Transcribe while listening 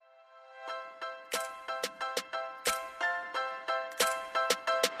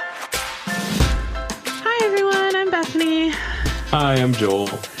Bethany. Hi, I'm Joel.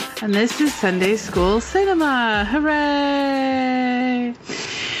 And this is Sunday School Cinema. Hooray!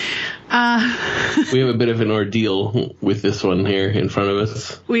 We have a bit of an ordeal with this one here in front of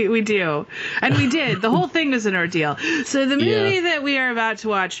us. We do. And we did. The whole thing was an ordeal. So the movie that we are about to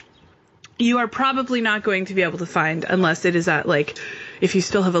watch, you are probably not going to be able to find unless it is at, like, if you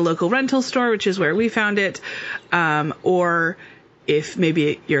still have a local rental store, which is where we found it, or if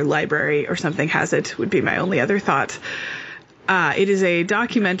maybe your library or something has it, would be my only other thought. It is a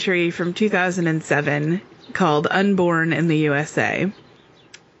documentary from 2007 called Unborn in the USA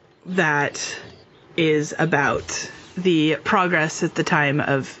that is about the progress at the time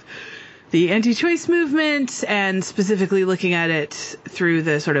of the anti-choice movement, and specifically looking at it through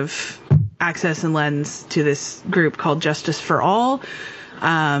the sort of access and lens to this group called Justice for All,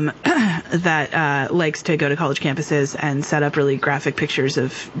 that likes to go to college campuses and set up really graphic pictures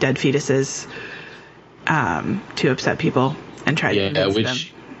of dead fetuses to upset people and try to convince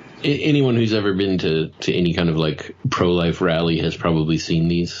them. Anyone who's ever been to any kind of like pro-life rally has probably seen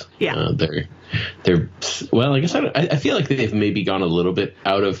these. Yeah. They're well, I guess I feel like they've maybe gone a little bit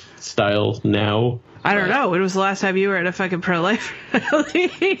out of style now. I don't know. When was the last time you were at a fucking pro-life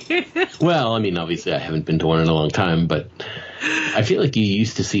rally? Well, I mean, obviously I haven't been to one in a long time, but I feel like you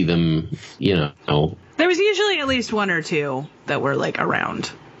used to see them, you know. There was usually at least one or two that were like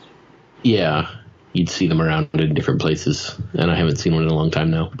around. Yeah. You'd see them around in different places, and I haven't seen one in a long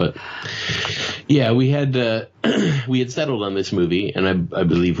time now. But yeah, we had settled on this movie, and I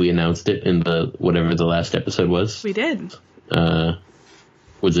believe we announced it in whatever the last episode was. We did.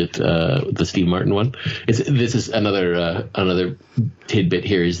 Was it the Steve Martin one? This is another tidbit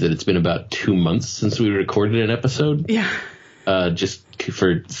here, is that it's been about 2 months since we recorded an episode. Yeah. Just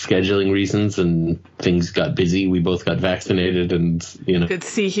for scheduling reasons, and things got busy. We both got vaccinated, and could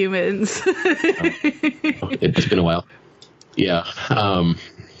see humans. It's been a while. Yeah.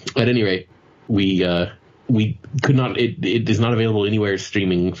 At any rate, we could not. It is not available anywhere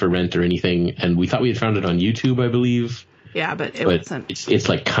streaming for rent or anything, and we thought we had found it on YouTube, I believe. Yeah, but it wasn't. It's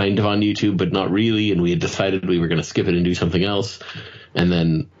like kind of on YouTube, but not really. And we had decided we were going to skip it and do something else. And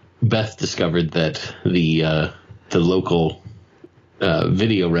then Beth discovered that the local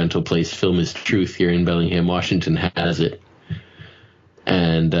video rental place, Film is Truth, here in Bellingham, Washington, has it,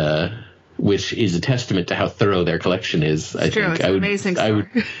 and which is a testament to how thorough their collection is. It's true. It's amazing.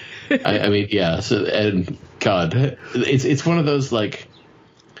 I mean, yeah. So, and God, it's one of those, like,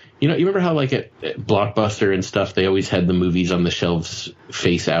 you remember how like at Blockbuster and stuff, they always had the movies on the shelves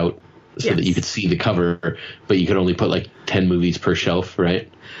face out so that you could see the cover, but you could only put like 10 movies per shelf, right?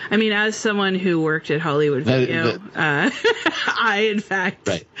 I mean, as someone who worked at Hollywood Video, I, in fact,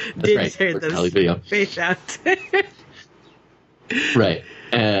 did turn them face out. Right.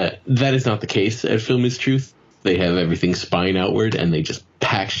 That is not the case at Film is Truth. They have everything spine outward, and they just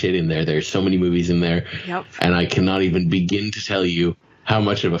pack shit in there. There's so many movies in there. Yep. And I cannot even begin to tell you how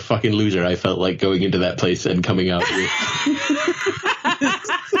much of a fucking loser I felt like going into that place and coming out with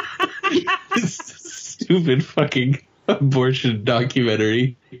this stupid fucking abortion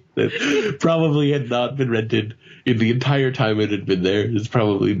documentary that probably had not been rented in the entire time it had been there. It's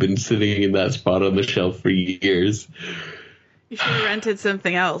probably been sitting in that spot on the shelf for years. You should have rented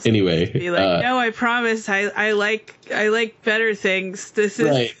something else. Anyway, be like, no, I promise, I like better things. This is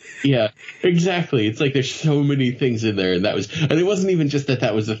right. Yeah, exactly. It's like there's so many things in there, and it wasn't even just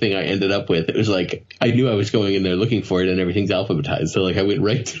that was the thing I ended up with. It was like I knew I was going in there looking for it, and everything's alphabetized. So like I went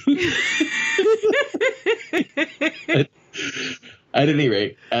right to it. At any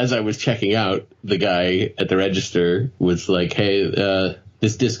rate, as I was checking out, the guy at the register was like, "Hey,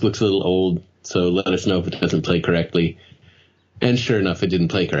 this disc looks a little old, so let us know if it doesn't play correctly." And sure enough, it didn't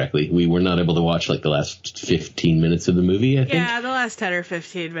play correctly. We were not able to watch like the last 15 minutes of the movie, I think. Yeah, the last 10 or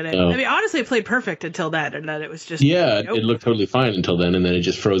 15 minutes. I mean, honestly, it played perfect until then, and then it was just... Yeah, nope. It looked totally fine until then, and then it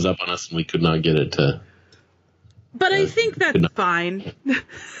just froze up on us, and we could not get it to... But I think that's fine.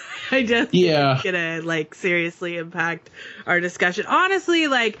 I just think it's gonna seriously impact our discussion. Honestly,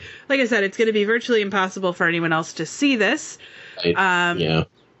 like I said, it's gonna be virtually impossible for anyone else to see this. Yeah.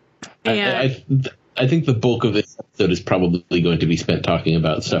 I think the bulk of this episode is probably going to be spent talking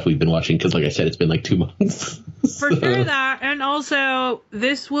about stuff we've been watching, because, like I said, it's been like 2 months. For sure that. And also,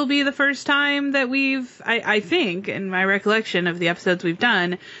 this will be the first time that I think, in my recollection of the episodes we've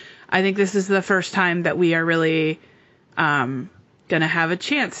done, I think this is the first time that we are really going to have a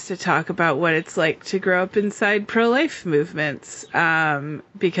chance to talk about what it's like to grow up inside pro-life movements.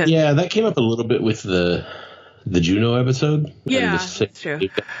 Because that came up a little bit with the Juno episode. Yeah, that's true.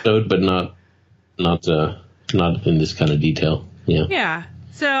 Episode, but not in this kind of detail. Yeah. Yeah.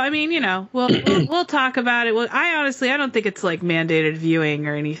 So, I mean, we'll talk about it. Well, I don't think it's like mandated viewing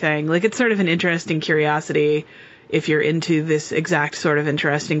or anything. Like, it's sort of an interesting curiosity if you're into this exact sort of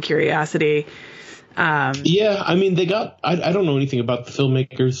interesting curiosity. Yeah, I mean, I don't know anything about the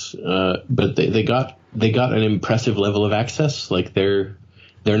filmmakers, but they got an impressive level of access. Like, they're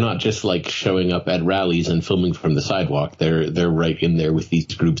not just like showing up at rallies and filming from the sidewalk. They're right in there with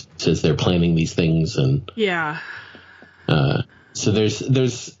these groups as they're planning these things, and yeah. So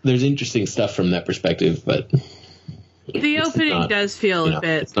there's interesting stuff from that perspective, but the opening does feel a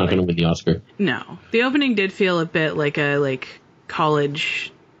bit. It's not going to win the Oscar. No, the opening did feel a bit like a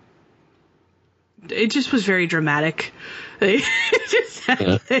college. It just was very dramatic. I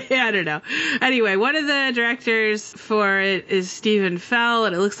don't know. Anyway, one of the directors for it is Stephen Fell,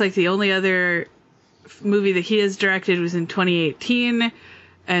 and it looks like the only other movie that he has directed was in 2018,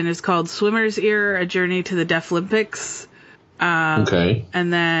 and is called Swimmer's Ear: A Journey to the Deaflympics. Okay.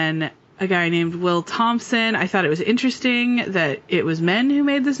 And then a guy named Will Thompson. I thought it was interesting that it was men who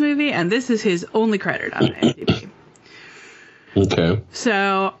made this movie, and this is his only credit on IMDb. Okay.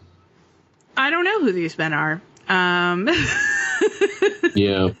 So I don't know who these men are.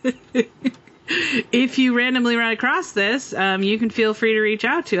 Yeah. If you randomly run across this, you can feel free to reach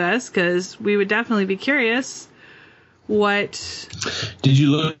out to us, because we would definitely be curious. What did you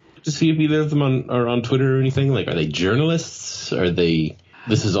look to see if either of them are on Twitter or anything? Like, are they journalists? Are they?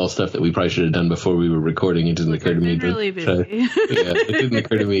 This is all stuff that we probably should have done before we were recording. It didn't occur to me it didn't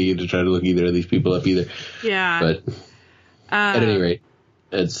occur to me to try to look either of these people up either. Yeah. But at any rate,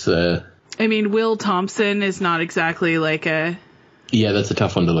 it's. I mean, Will Thompson is not exactly like a. Yeah, that's a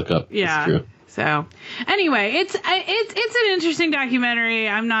tough one to look up. Yeah. That's true. So, anyway, it's an interesting documentary.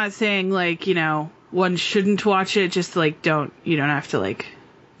 I'm not saying like one shouldn't watch it. Just like you don't have to like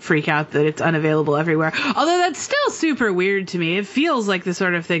freak out that it's unavailable everywhere. Although that's still super weird to me. It feels like the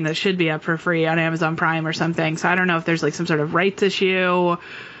sort of thing that should be up for free on Amazon Prime or something. So I don't know if there's like some sort of rights issue,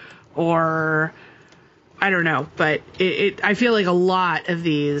 or I don't know. But I feel like a lot of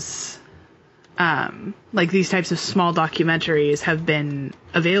these. Like these types of small documentaries have been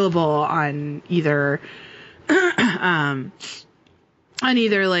available on either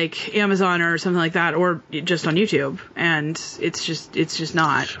like Amazon or something like that, or just on YouTube, and it's just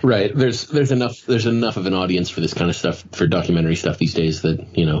not right. There's enough of an audience for this kind of stuff, for documentary stuff these days, that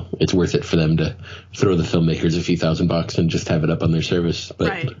it's worth it for them to throw the filmmakers a few $1,000 and just have it up on their service.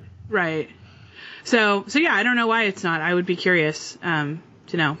 But right. So yeah, I don't know why it's not. I would be curious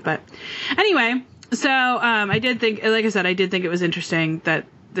to know, but anyway, so I did think, like I said, it was interesting that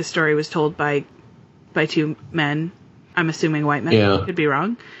the story was told by two men. I'm assuming white men. Yeah. Could be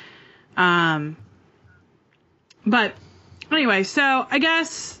wrong. But anyway, so I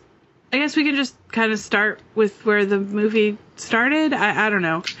guess we can just kind of start with where the movie started. I don't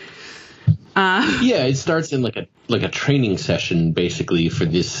know. Yeah, it starts in like a training session, basically, for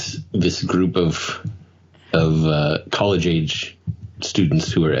this group of college age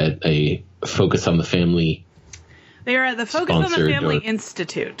students who are at a Focus on the Family. They are at the Focus on the Family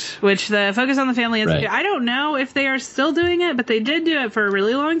Institute, which the Focus on the Family Institute, I don't know if they are still doing it, but they did do it for a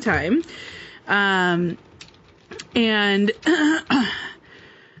really long time. And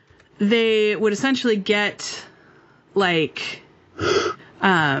they would essentially get like,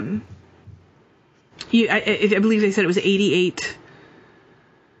 I believe they said it was 88.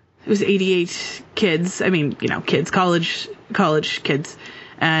 It was 88 kids. I mean, kids, college kids.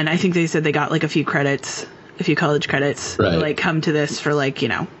 And I think they said they got like a few college credits to like come to this for like,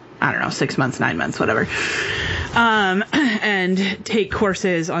 I don't know, 6 months, 9 months, whatever. And take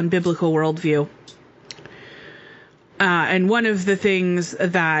courses on biblical worldview. And one of the things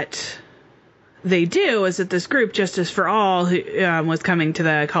that they do is that this group, Justice for All, was coming to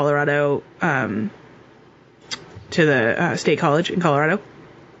the Colorado, to the State College in Colorado.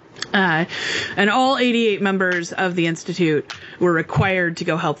 And all 88 members of the Institute were required to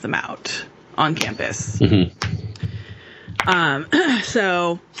go help them out on campus. Mm-hmm.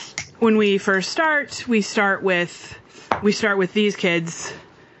 So when we first start, we start with these kids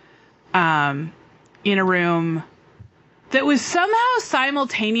in a room that was somehow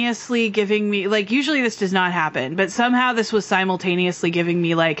simultaneously giving me, like, usually this does not happen, but somehow this was simultaneously giving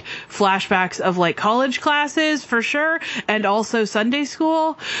me, like, flashbacks of, like, college classes, for sure, and also Sunday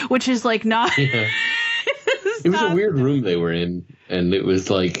school, which is, like, not... Yeah. It was a weird room they were in, and it was,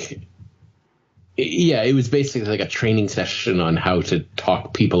 like... Yeah, it was basically, like, a training session on how to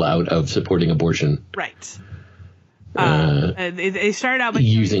talk people out of supporting abortion. Right. They started out by...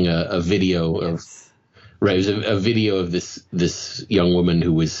 Using a video of... Right, it was a video of this young woman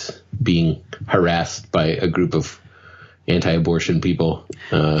who was being harassed by a group of anti-abortion people.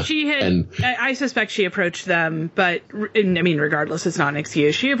 She had, and I suspect she approached them, but I mean, regardless, it's not an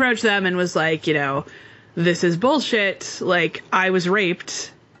excuse. She approached them and was like, you know, this is bullshit. Like, I was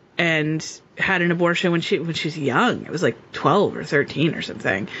raped and had an abortion when she was young. It was like 12 or 13 or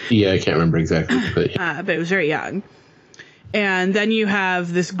something. Yeah, I can't remember exactly, but it was very young. And then you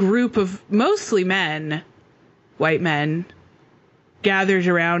have this group of mostly men, white men, gathered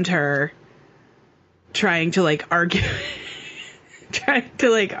around her, trying to like argue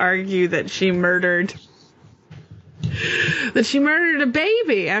that she murdered a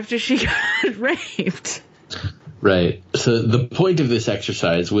baby after she got raped. Right. So the point of this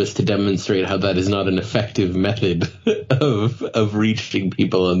exercise was to demonstrate how that is not an effective method of reaching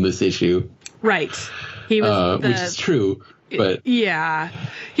people on this issue. Right. He was which is true. But yeah,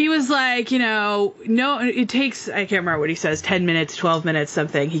 he was like, you know, no, it takes, I can't remember what he says, 10 minutes, 12 minutes,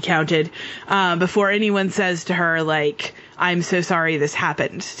 something he counted, before anyone says to her, like, I'm so sorry this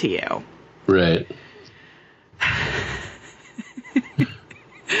happened to you. Right.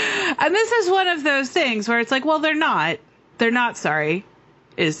 And this is one of those things where it's like, well, they're not sorry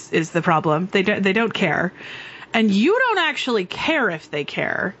is the problem. They don't care. And you don't actually care if they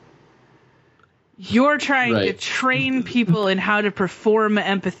care. You're trying to train people in how to perform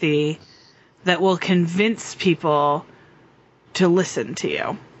empathy that will convince people to listen to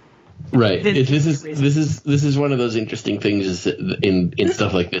you. Right. This is one of those interesting things in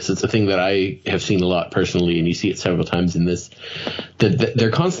stuff like this. It's a thing that I have seen a lot personally, and you see it several times in this. That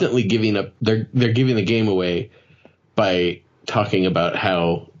they're constantly giving up. They're giving the game away by talking about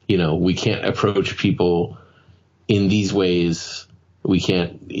how, you know, we can't approach people in these ways. We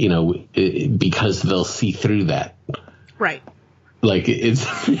can't, you know, because they'll see through that. Right. Like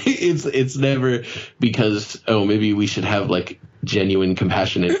it's never because, oh, maybe we should have like genuine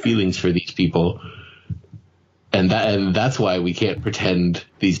compassionate feelings for these people. And that's why we can't pretend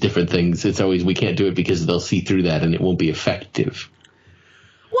these different things. It's always, we can't do it because they'll see through that and it won't be effective.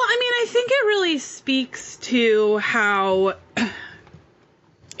 Well, I mean, I think it really speaks to how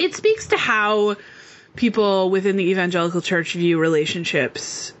people within the evangelical church view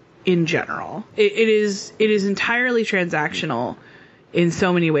relationships in general. It is entirely transactional in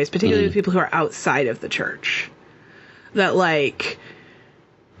so many ways, particularly with people who are outside of the church. That, like,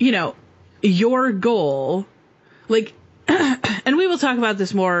 you know, your goal, like, and we will talk about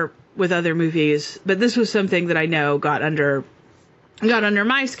this more with other movies, but this was something that I know got under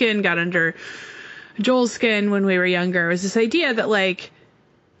my skin, got under Joel's skin when we were younger, was this idea that, like,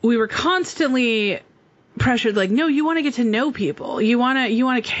 we were constantly pressured, like, no, you want to get to know people. You want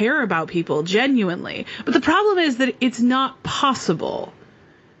to care about people genuinely. But the problem is that it's not possible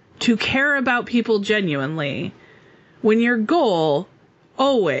to care about people genuinely when your goal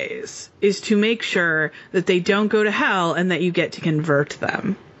always is to make sure that they don't go to hell and that you get to convert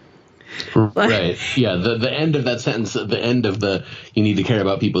them. Right. Yeah. The end of that sentence, the end of the you need to care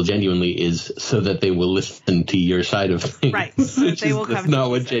about people genuinely is so that they will listen to your side of things. Right. That's not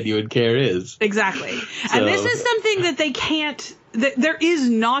what genuine care is. Exactly. So, and this is something that they can't, there is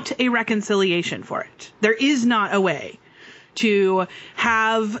not a reconciliation for it. There is not a way to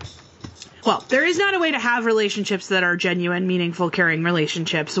have, well, there is not a way to have relationships that are genuine, meaningful, caring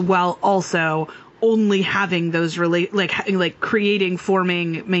relationships while also only having those creating,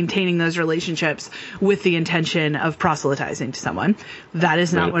 forming, maintaining those relationships with the intention of proselytizing to someone. That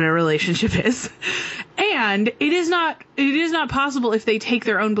is not what a relationship is. And it is not possible, if they take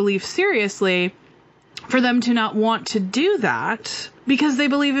their own beliefs seriously, for them to not want to do that, because they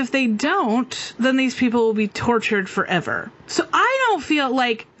believe if they don't, then these people will be tortured forever. So I don't feel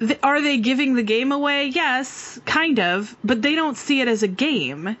like, are they giving the game away? Yes, kind of, but they don't see it as a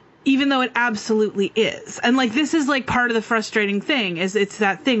game, even though it absolutely is. And, like, this is, like, part of the frustrating thing, is it's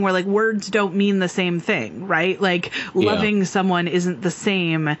that thing where, like, words don't mean the same thing, right? Like, loving someone isn't the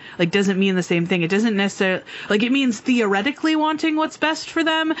same, like, doesn't mean the same thing. It doesn't necessarily, like, it means theoretically wanting what's best for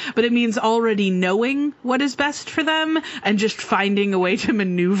them, but it means already knowing what is best for them and just finding a way to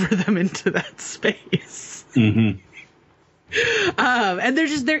maneuver them into that space. Mm-hmm. And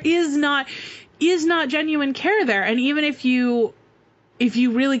there is not genuine care there. And even if you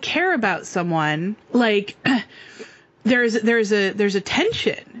really care about someone, like, there's a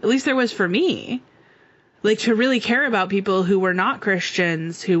tension, at least there was for me, like, to really care about people who were not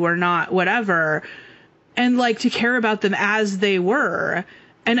Christians, who were not whatever, and, like, to care about them as they were,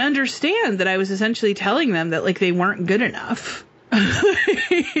 and understand that I was essentially telling them that, like, they weren't good enough.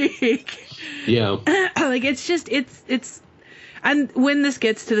 Yeah. Like, it's just, it's, and when this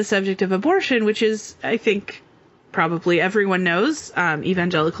gets to the subject of abortion, which is, I think, probably everyone knows,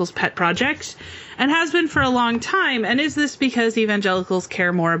 evangelicals' pet project, and has been for a long time. And is this because evangelicals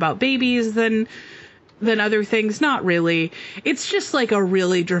care more about babies than other things? Not really. It's just like a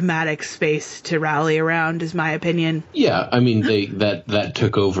really dramatic space to rally around, is my opinion. Yeah, I mean, that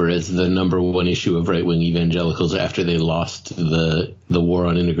took over as the number one issue of right-wing evangelicals after they lost the war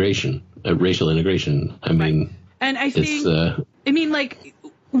on integration, racial integration. I mean, and I think,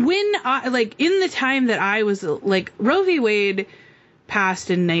 when in the time that I was like, Roe v. Wade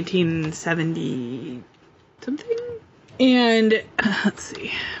passed in 1970 something. And let's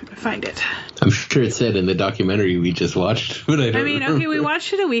see, I'm gonna find it. I'm sure it said in the documentary we just watched, but I mean, okay, we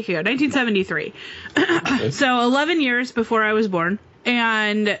watched it a week ago, 1973. Okay. So 11 years before I was born.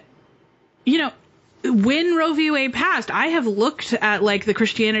 And, you know, when Roe v. Wade passed, I have looked at like the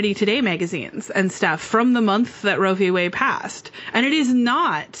Christianity Today magazines and stuff from the month that Roe v. Wade passed. And it is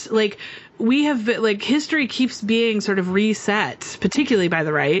not like we have, like, history keeps being sort of reset, particularly by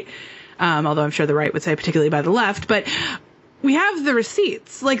the right. Although I'm sure the right would say particularly by the left, but we have the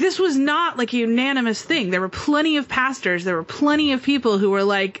receipts. Like, this was not like a unanimous thing. There were plenty of pastors, there were plenty of people who were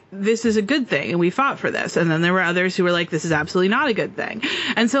like, this is a good thing, and we fought for this. And then there were others who were like, this is absolutely not a good thing.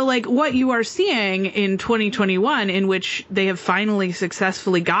 And so, like, what you are seeing in 2021, in which they have finally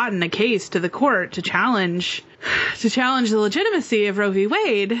successfully gotten a case to the court to challenge the legitimacy of Roe v.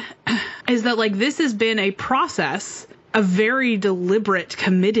 Wade, is that, like, this has been a process, a very deliberate,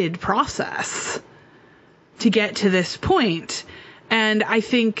 committed process to get to this point. And I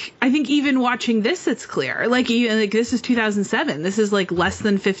think even watching this, it's clear. Like, this is 2007. This is like less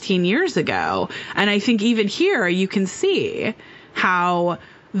than 15 years ago. And I think even here you can see how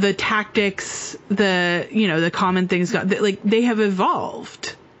the tactics, the common things they have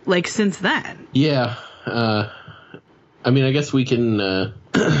evolved like since then. Yeah. I mean, I guess we can,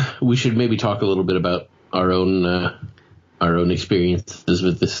 we should maybe talk a little bit about our own experiences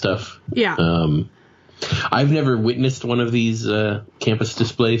with this stuff. Yeah. I've never witnessed one of these campus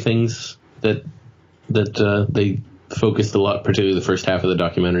display things that they focused a lot, particularly the first half of the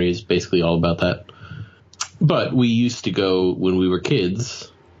documentary is basically all about that. But we used to go when we were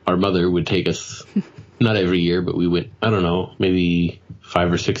kids. Our mother would take us, not every year, but we went, I don't know, maybe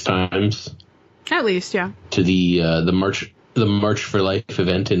 5 or 6 times. At least, yeah. To the March for Life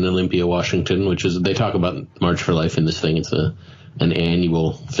event in Olympia, Washington, which is, they talk about March for Life in this thing. It's an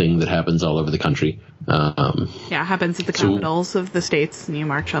annual thing that happens all over the country. It happens at the capitals of the states, and you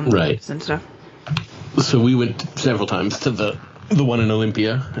march on the roofs and stuff. So we went several times to the one in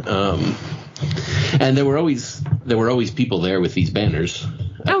Olympia, and there were always people there with these banners.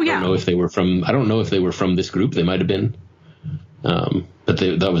 I don't know if they were from this group. They might have been, but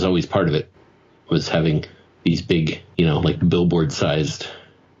that was always part of it. Was having these big, like billboard-sized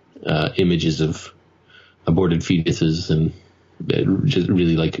images of aborted fetuses and just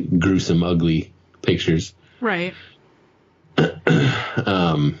really like gruesome, ugly pictures. Right.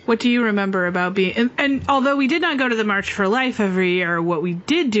 What do you remember about being? And although we did not go to the March for Life every year, what we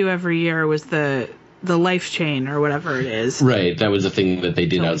did do every year was the life chain or whatever it is. Right. That was a thing that they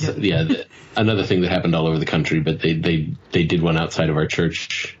did outside. Yeah. Another thing that happened all over the country, but they did one outside of our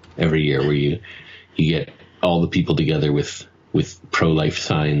church every year where you get all the people together with pro-life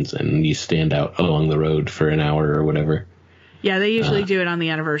signs and you stand out along the road for an hour or whatever. Yeah, they usually do it on the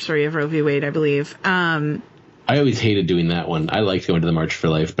anniversary of Roe v. Wade, I believe. I always hated doing that one. I liked going to the March for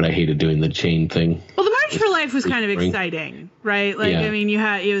Life, but I hated doing the chain thing. Well, the March for Life was kind of exciting, right? Like, yeah. I mean,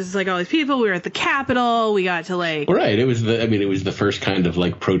 it was like all these people. We were at the Capitol. We got to like. Right. It was the first kind of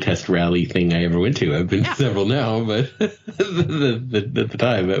like protest rally thing I ever went to. I've been to several now, but at the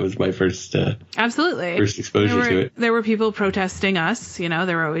time that was my first. Absolutely. First exposure to it. There were people protesting us. There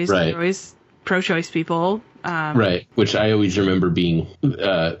were always pro-choice people. Right. Which I always remember being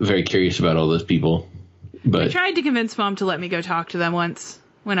very curious about all those people. But I tried to convince Mom to let me go talk to them once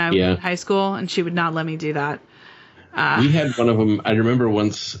when I was in high school, and she would not let me do that. We had one of them. I remember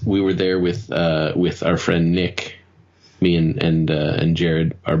once we were there with our friend Nick, me and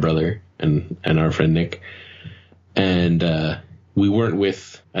Jared, our brother, and our friend Nick, and we weren't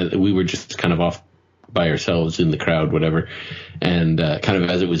with. We were just kind of off by ourselves in the crowd, whatever. And kind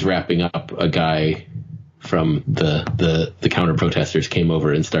of as it was wrapping up, a guy from the counter protesters came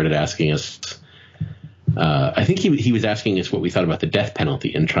over and started asking us. I think he was asking us what we thought about the death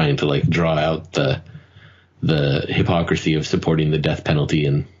penalty and trying to like draw out the hypocrisy of supporting the death penalty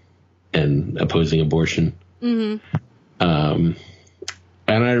and opposing abortion. Mm-hmm. And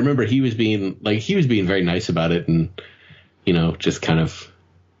I remember he was being very nice about it and just kind of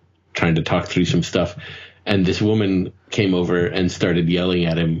trying to talk through some stuff. And this woman came over and started yelling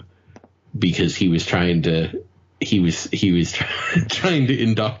at him because he was trying to he was trying to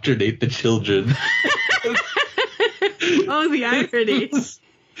indoctrinate the children. Oh, the irony.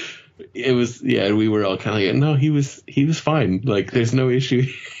 It was, yeah, we were all kind of like, no, he was fine. Like, there's no issue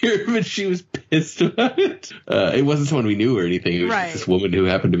here. But she was pissed about it. It wasn't someone we knew or anything. It was just this woman who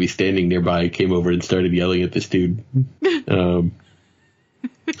happened to be standing nearby, came over and started yelling at this dude. But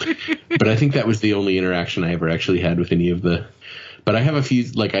I think that was the only interaction I ever actually had with any of the. But I have a few.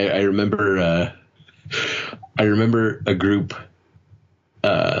 Like, I remember a group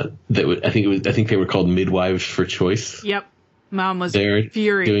that I think they were called Midwives for Choice. Yep. Mom was there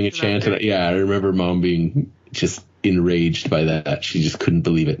furious doing a chant. And I remember Mom being just enraged by that. She just couldn't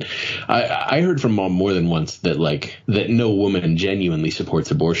believe it. I heard from Mom more than once that no woman genuinely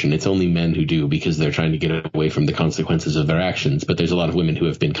supports abortion. It's only men who do because they're trying to get away from the consequences of their actions. But there's a lot of women who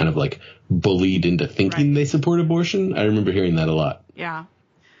have been kind of like bullied into thinking they support abortion. I remember hearing that a lot. Yeah.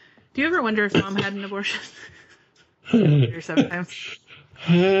 Do you ever wonder if Mom had an abortion? Or sometimes.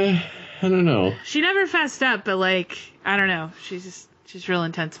 I don't know. She never fessed up, but I don't know. She's real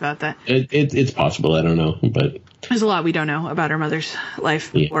intense about that. It's possible. I don't know, but there's a lot we don't know about her mother's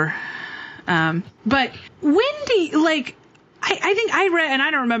life before. But when do you, I think I read, and I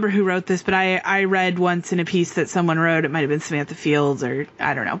don't remember who wrote this, but I read once in a piece that someone wrote, it might have been Samantha Fields or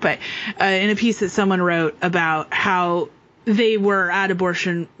I don't know, but in a piece that someone wrote about how they were at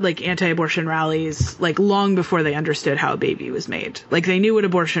abortion, anti-abortion rallies, long before they understood how a baby was made. They knew what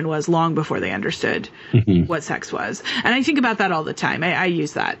abortion was long before they understood what sex was. And I think about that all the time. I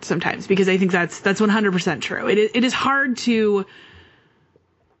use that sometimes because I think that's 100% true. It is hard to,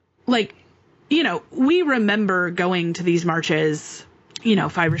 we remember going to these marches,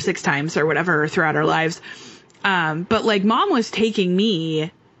 5 or 6 times or whatever throughout our lives. But Mom was taking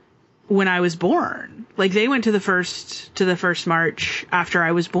me when I was born. They went to the first march after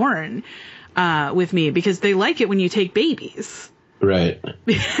I was born with me because they like it when you take babies. Right.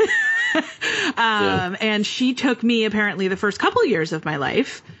 And she took me apparently the first couple years of my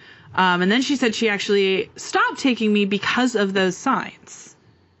life. And then she said she actually stopped taking me because of those signs.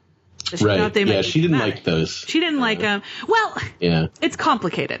 She thought they might be she didn't traumatic. like those. She didn't like them. Well, it's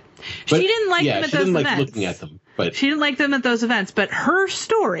complicated. But, she didn't like them at those events. Looking at them, but she didn't like them at those events. But her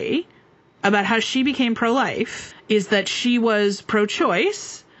story about how she became pro-life is that she was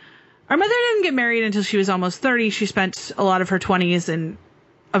pro-choice. Our mother didn't get married until she was almost 30. She spent a lot of her 20s in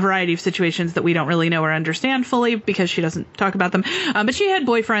a variety of situations that we don't really know or understand fully because she doesn't talk about them. But she had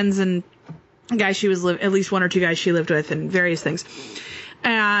boyfriends and guys she was at least 1 or 2 guys she lived with and various things.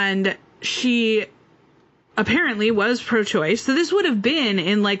 And she apparently was pro-choice. So this would have been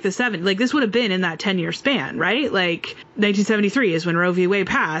in the 70s. This would have been in that 10-year span, right? 1973 is when Roe v. Wade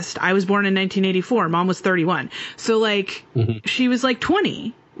passed. I was born in 1984. Mom was 31. So she was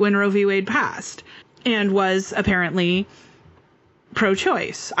 20 when Roe v. Wade passed and was apparently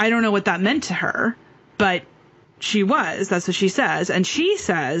pro-choice. I don't know what that meant to her, but she was. That's what she says. And she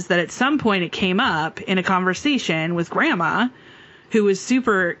says that at some point it came up in a conversation with Grandma, who was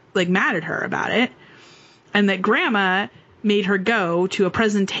super mad at her about it. And that Grandma made her go to a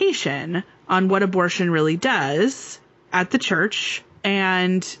presentation on what abortion really does at the church,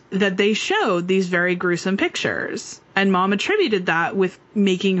 and that they showed these very gruesome pictures. And Mom attributed that with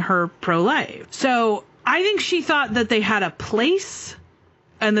making her pro-life. So I think she thought that they had a place,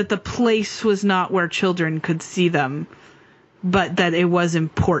 and that the place was not where children could see them, but that it was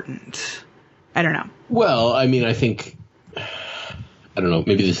important. I don't know. Well, I mean, I think, I don't know,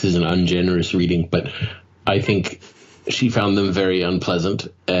 maybe this is an ungenerous reading, but I think she found them very unpleasant,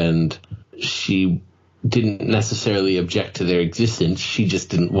 and she didn't necessarily object to their existence. She just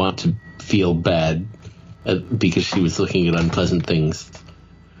didn't want to feel bad because she was looking at unpleasant things.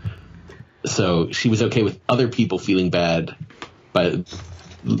 So she was okay with other people feeling bad by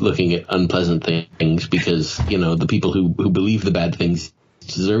looking at unpleasant things because, the people who believe the bad things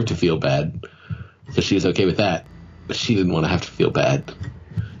deserve to feel bad. So she was okay with that, but she didn't want to have to feel bad.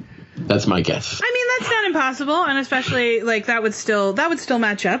 That's my guess. I mean, that's not impossible, and especially that would still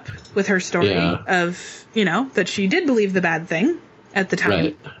match up with her story of that she did believe the bad thing at the time.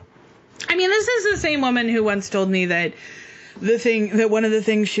 Right. I mean, this is the same woman who once told me that one of the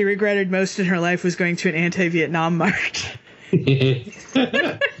things she regretted most in her life was going to an anti-Vietnam march.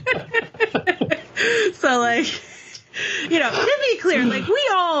 So to be clear, we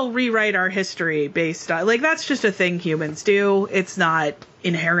all rewrite our history based on, that's just a thing humans do. It's not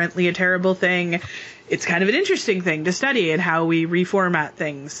inherently a terrible thing. It's kind of an interesting thing to study and how we reformat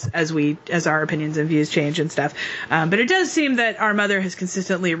things as our opinions and views change and stuff. But it does seem that our mother has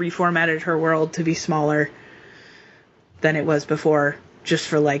consistently reformatted her world to be smaller than it was before, just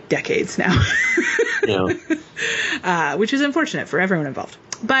for decades now. Yeah. Which is unfortunate for everyone involved.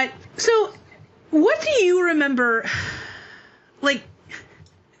 But, so, what do you remember, like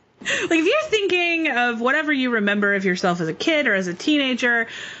if you're thinking of whatever you remember of yourself as a kid or as a teenager,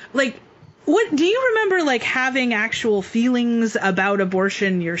 like, what do you remember, like, having actual feelings about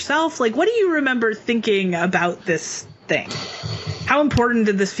abortion yourself? Like, what do you remember thinking about this thing? How important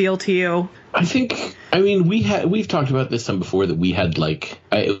did this feel to you? I think, we've talked about this some before, that we had, like,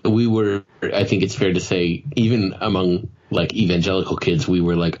 I think it's fair to say, even among, like, evangelical kids, we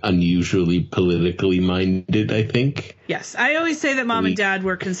were, like, unusually politically minded, I think. Yes. I always say that Mom and Dad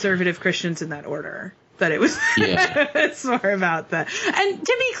were conservative Christians in that order. That it was it's more about that. And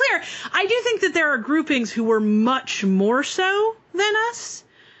to be clear, I do think that there are groupings who were much more so than us.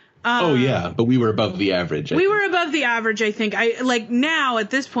 But we were above the average. We were above the average, I think. I like now at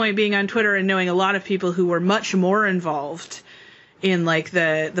this point being on Twitter and knowing a lot of people who were much more involved in like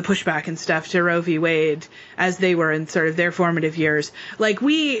the pushback and stuff to Roe v. Wade as they were in sort of their formative years. Like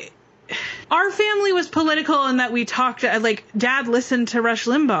our family was political in that we talked, like, Dad listened to Rush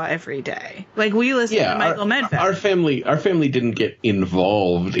Limbaugh every day. Like, we listened to Michael Medved. Our family didn't get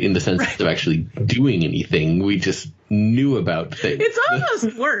involved in the sense of actually doing anything. We just knew about things. It's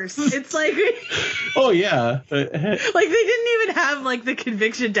almost worse. It's like... Oh, yeah. Like, they didn't even have, like, the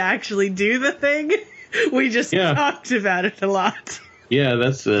conviction to actually do the thing. We just talked about it a lot. Yeah,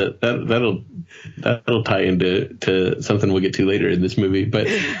 that's that'll tie into something we'll get to later in this movie, but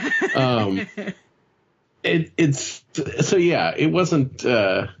it wasn't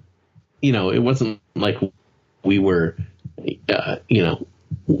it wasn't like we were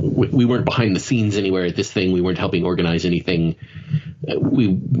we weren't behind the scenes anywhere at this thing. We weren't helping organize anything.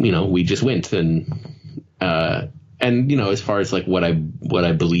 We just went and as far as like what I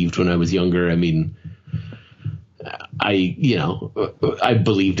believed when I was younger, I mean, I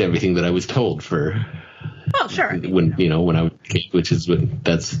believed everything that I was told for. Well, sure. When I was a kid,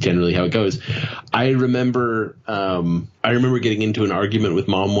 that's generally how it goes. I remember getting into an argument with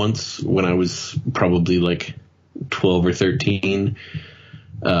Mom once when I was probably like 12 or 13,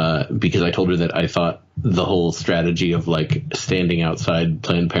 because I told her that I thought the whole strategy of like standing outside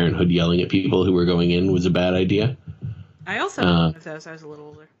Planned Parenthood yelling at people who were going in was a bad idea. I also had one of those. I was a little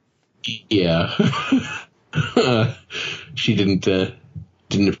older. Yeah. She didn't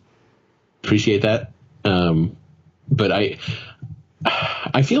appreciate that. But I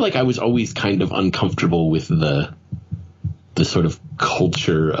feel like I was always kind of uncomfortable with the sort of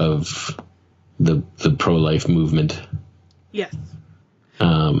culture of the pro-life movement. Yes.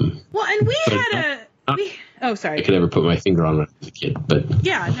 Well, and we had sorry. I could ever put my finger on it as a kid, but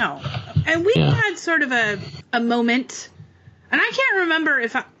yeah, no. And we had sort of a moment, and I can't remember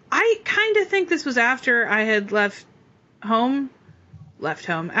if I kind of think this was after I had left home,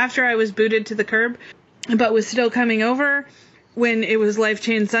 after I was booted to the curb, but was still coming over when it was Life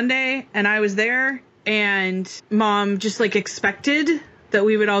Chain Sunday, and I was there, and Mom just like expected that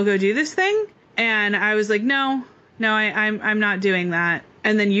we would all go do this thing, and I was like, no, I'm not doing that.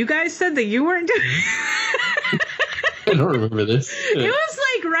 And then you guys said that you weren't doing it. I don't remember this. It was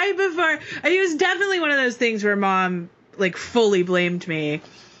like right before. It was definitely one of those things where Mom like fully blamed me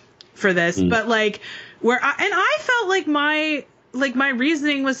for this, but like I felt like my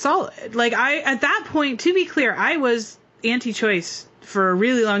reasoning was solid. Like at that point, to be clear, I was anti-choice for a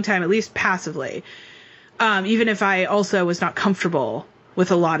really long time, at least passively. Even if I also was not comfortable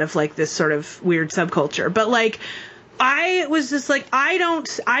with a lot of like this sort of weird subculture, but like I was just like, I don't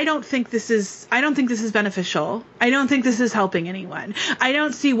think this is beneficial. I don't think this is helping anyone. I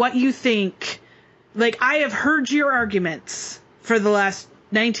don't see what you think. Like, I have heard your arguments for the last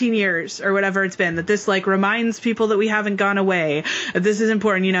 19 years or whatever it's been, that this like reminds people that we haven't gone away, that this is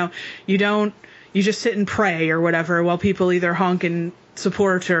important. You just sit and pray or whatever while people either honk and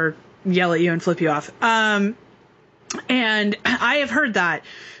support or yell at you and flip you off. And I have heard that,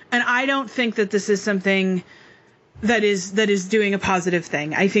 and I don't think that this is something that is doing a positive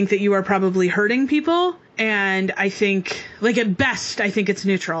thing. I think that you are probably hurting people, and I think, like, at best, I think it's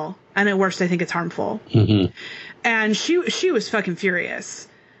neutral, and at worst, I think it's harmful. Mm-hmm. And she was fucking furious.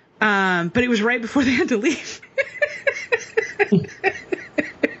 But it was right before they had to leave.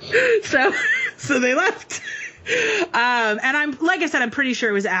 So they left. And like I said, I'm pretty sure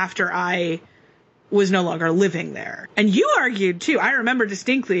it was after I was no longer living there. And you argued too. I remember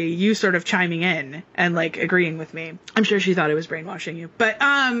distinctly you sort of chiming in and like agreeing with me. I'm sure she thought I was brainwashing you, but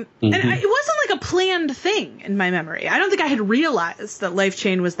and it wasn't like a planned thing in my memory. I don't think I had realized that Life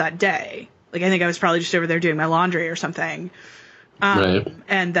Chain was that day. Like, I think I was probably just over there doing my laundry or something. Right.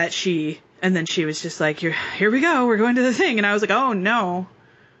 And then she was just like, here we go. We're going to the thing. And I was like, oh no,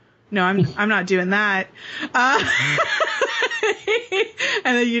 No, I'm not doing that.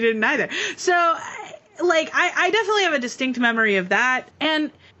 And then you didn't either. So, like, I definitely have a distinct memory of that. And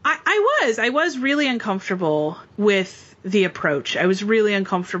I was really uncomfortable with the approach. I was really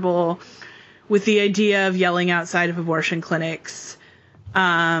uncomfortable with the idea of yelling outside of abortion clinics.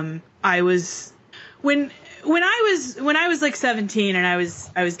 I was when I was like 17 and I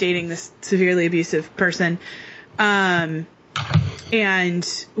was dating this severely abusive person, and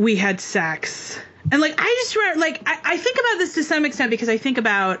we had sex. And, like, I just remember, like, I think about this to some extent because I think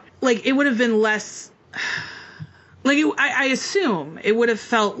about, like, it would have been less, like, I assume it would have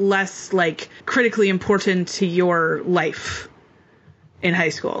felt less, like, critically important to your life in high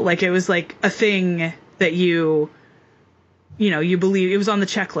school. Like, it was, like, a thing that you believe, it was on the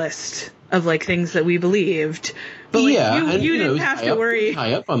checklist of, like, things that we believed. But, like, yeah, you didn't have to worry.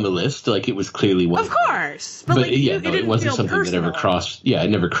 High up on the list, like, it was clearly one. Of course. But like, yeah, no, it wasn't something personal. that ever crossed. Yeah,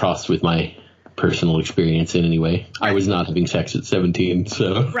 it never crossed with my personal experience in any way. Right. I was not having sex at 17,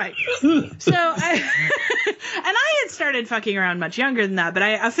 so. Right. So I had started fucking around much younger than that, but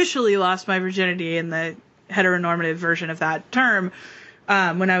I officially lost my virginity in the heteronormative version of that term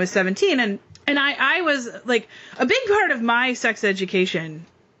when I was 17. And I was, like, a big part of my sex education,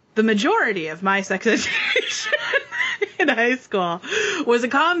 the majority of my sex education in high school was a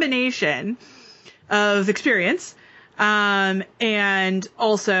combination of experience and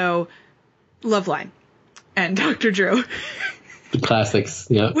also Loveline and Dr. Drew. The classics,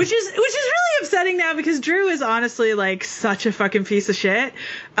 yeah. Which is really upsetting now because Drew is honestly, like, such a fucking piece of shit.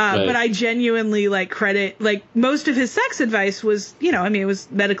 Right. But I genuinely, like, credit, like, most of his sex advice was, you know, I mean, it was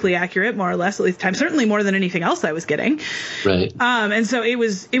medically accurate, more or less, at least time, certainly more than anything else I was getting. Right. And so it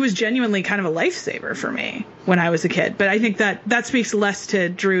was genuinely kind of a lifesaver for me when I was a kid. But I think that speaks less to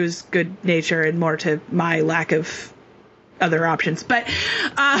Drew's good nature and more to my lack of other options. But,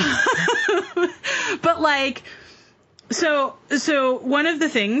 but, like, so one of the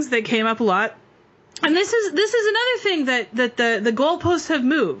things that came up a lot, and this is another thing that the goalposts have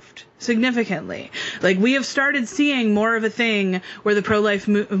moved significantly. Like, we have started seeing more of a thing where the pro-life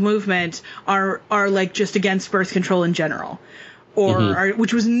movement are like just against birth control in general, or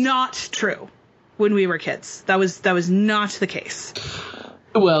which was not true when we were kids. That was not the case.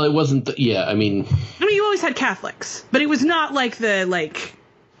 Well, it wasn't. I mean, you always had Catholics, but it was not like the, like,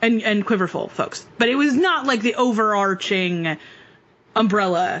 and Quiverful folks, but it was not like the overarching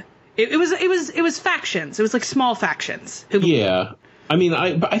umbrella. It was factions. It was like small factions. Yeah, I mean,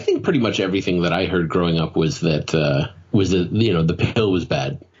 I think pretty much everything that I heard growing up was that you know, the pill was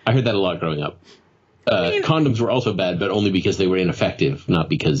bad. I heard that a lot growing up. Condoms were also bad, but only because they were ineffective, not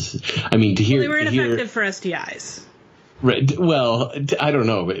because. I mean, to hear they were ineffective for STIs. Right. Well, I don't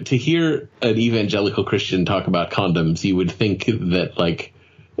know, but to hear an evangelical Christian talk about condoms, you would think that, like,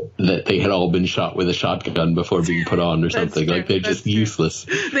 that they had all been shot with a shotgun before being put on or something. True. Like, they're just useless.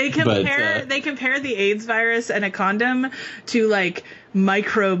 They compare the AIDS virus and a condom to, like,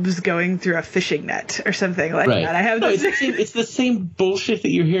 microbes going through a fishing net or something like that. I have this. It's the same bullshit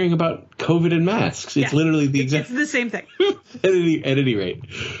that you're hearing about COVID and masks. It's literally the exact. It's the same thing. At any rate.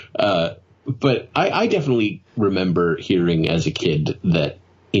 But I definitely remember hearing as a kid that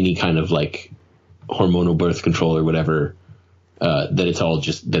any kind of, like, hormonal birth control or whatever, that it's all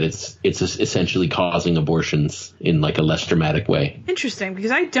just that it's essentially causing abortions in, like, a less dramatic way. Interesting,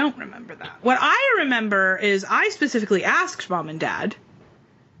 because I don't remember that. What I remember is I specifically asked Mom and Dad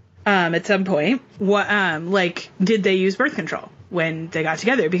at some point what like, did they use birth control when they got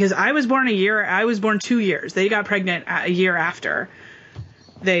together? Because I was born 2 years. They got pregnant a year after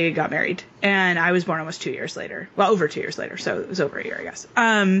they got married, and I was born almost 2 years later. Well, over 2 years later, so it was over a year, I guess.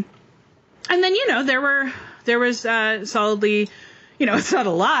 And then, you know, there was solidly, you know, it's not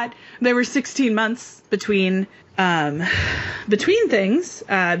a lot. There were 16 months between things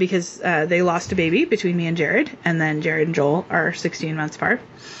because they lost a baby between me and Jared, and then Jared and Joel are 16 months apart.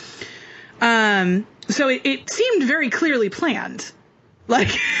 So it seemed very clearly planned,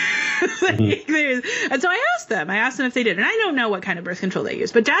 like. And so I asked them if they did, and I don't know what kind of birth control they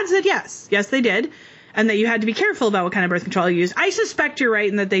used, but Dad said yes they did, and that you had to be careful about what kind of birth control you used. I suspect you're right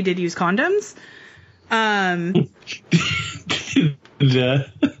in that they did use condoms. Did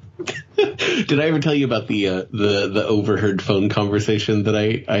I ever tell you about the overheard phone conversation that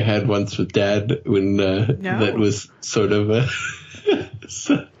I had once with Dad when No. That was sort of I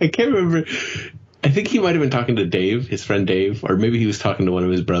can't remember. I think he might have been talking to Dave, his friend Dave, or maybe he was talking to one of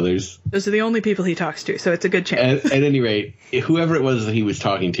his brothers. Those are the only people he talks to, so it's a good chance. At any rate, whoever it was that he was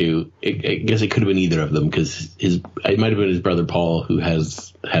talking to, I guess it could have been either of them, because it might have been his brother Paul, who had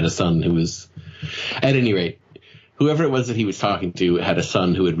a son who was. At any rate, whoever it was that he was talking to had a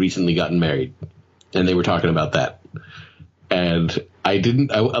son who had recently gotten married, and they were talking about that. And the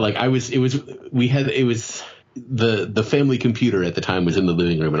family computer at the time was in the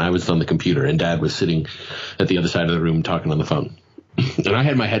living room, and I was on the computer, and Dad was sitting at the other side of the room talking on the phone. And I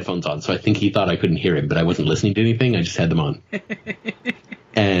had my headphones on, so I think he thought I couldn't hear him, but I wasn't listening to anything. I just had them on.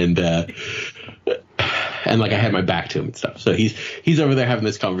 And like I had my back to him and stuff. So he's over there having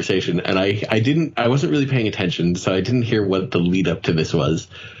this conversation, and I wasn't really paying attention, so I didn't hear what the lead up to this was.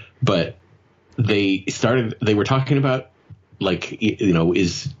 But they were talking about, like,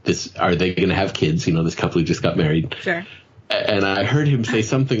 are they going to have kids? This couple who just got married. Sure. And I heard him say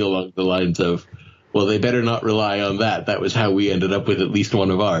something along the lines of, well, they better not rely on that. That was how we ended up with at least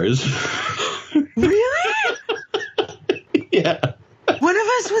one of ours. Really? Yeah. One of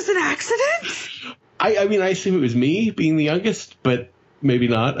us was an accident? I mean, I assume it was me being the youngest, but maybe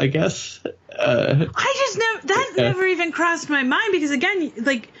not, I guess. Never even crossed my mind, because, again,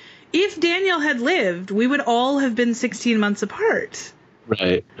 like, if Daniel had lived, we would all have been 16 months apart.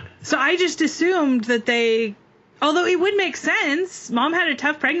 Right. So I just assumed that although it would make sense, Mom had a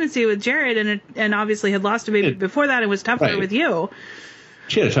tough pregnancy with Jared and obviously had lost a baby before that and was tougher with you.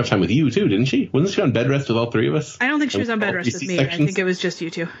 She had a tough time with you, too, didn't she? Wasn't she on bed rest with all three of us? I don't think she was on bed rest with me. I think it was just you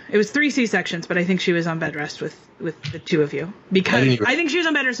two. It was 3 C-sections, but I think she was on bed rest with the two of you. Because I think she was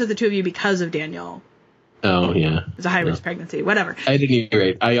on bed rest with the two of you because of Daniel. Oh, yeah. It was a high-risk pregnancy. Whatever. I didn't hear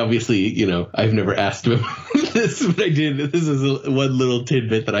it. I obviously, I've never asked him this, but I did. This is one little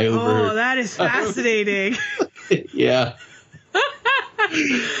tidbit that I overheard. Oh, that is fascinating. Yeah.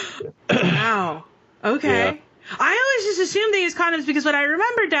 Wow. Okay. Yeah. I always just assumed they used condoms because what I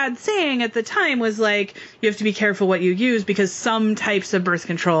remember Dad saying at the time was, like, you have to be careful what you use because some types of birth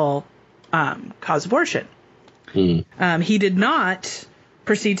control cause abortion. He did not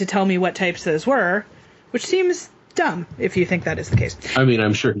proceed to tell me what types those were, which seems dumb if you think that is the case. I mean,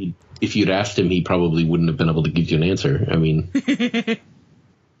 I'm sure if you'd asked him, he probably wouldn't have been able to give you an answer. I mean,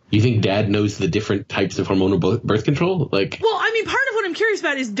 you think Dad knows the different types of hormonal birth control? Like, well, I mean, part of what I'm curious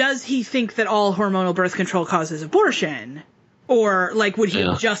about is, does he think that all hormonal birth control causes abortion? Or, like, would he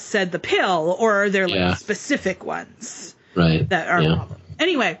have just said the pill? Or are there, like, specific ones that are a problem?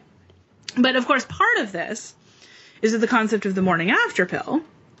 Anyway, but, of course, part of this is the concept of the morning after pill,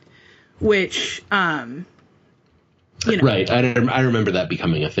 which, Right. I remember that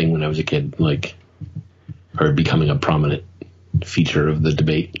becoming a thing when I was a kid, like, or becoming a prominent feature of the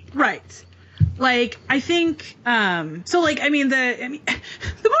debate. Right. Like, I think, the morning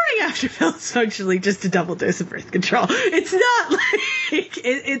after pill is functionally just a double dose of birth control. It's not like,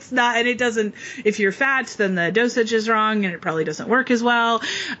 it's not, and it doesn't, if you're fat, then the dosage is wrong and it probably doesn't work as well.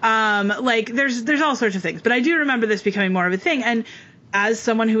 There's all sorts of things, but I do remember this becoming more of a thing. And as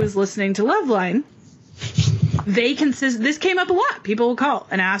someone who was listening to Loveline, this came up a lot. People would call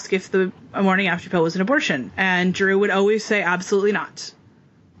and ask if the morning after pill was an abortion. And Drew would always say, absolutely not.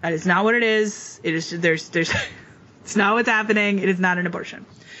 That is not what it is. It is, it's not what's happening. It is not an abortion.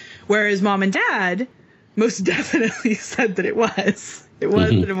 Whereas Mom and Dad most definitely said that it was. It was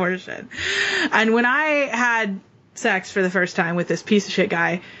an abortion. And when I had sex for the first time with this piece of shit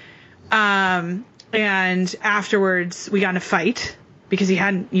guy, and afterwards we got in a fight because he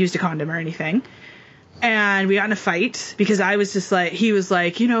hadn't used a condom or anything. And we got in a fight because I was just like, he was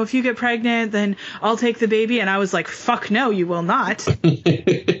like, if you get pregnant, then I'll take the baby. And I was like, fuck no, you will not.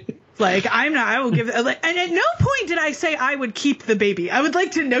 Like, I'm not, I will give it. And at no point did I say I would keep the baby. I would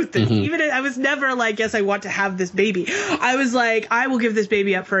like to note this. I was never like, yes, I want to have this baby. I was like, I will give this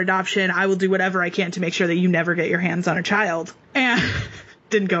baby up for adoption. I will do whatever I can to make sure that you never get your hands on a child. And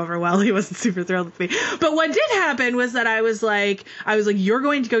didn't go over well. He wasn't super thrilled with me. But what did happen was that I was like, you're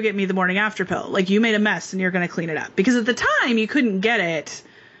going to go get me the morning after pill. Like, you made a mess and you're going to clean it up. Because at the time you couldn't get it.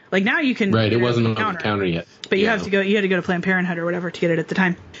 Like, now you can. Right. It wasn't on the counter yet. But you had to go to Planned Parenthood or whatever to get it at the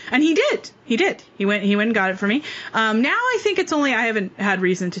time. And he did. He went and got it for me. Now I think I haven't had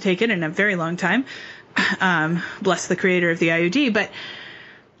reason to take it in a very long time. Bless the creator of the IUD.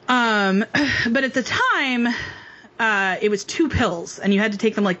 But at the time, it was 2 pills and you had to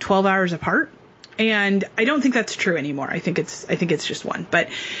take them like 12 hours apart. And I don't think that's true anymore. I think it's just 1, but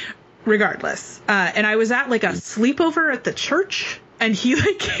regardless. And I was at like a sleepover at the church and he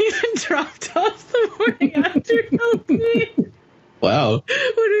like came and dropped off the morning after pill to me. Wow.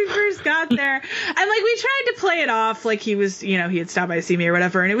 When we first got there. And like we tried to play it off like he was, he had stopped by to see me or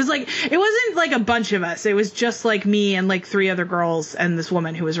whatever. And it was like, it wasn't like a bunch of us. It was just like me and like 3 other girls and this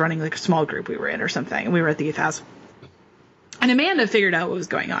woman who was running like a small group we were in or something. And we were at the youth house. And Amanda figured out what was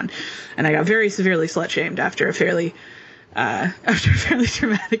going on. And I got very severely slut-shamed after a fairly after a fairly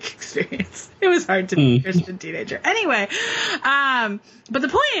traumatic experience. It was hard to be a Christian teenager. Anyway, but the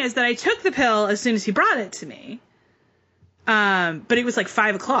point is that I took the pill as soon as he brought it to me. But it was like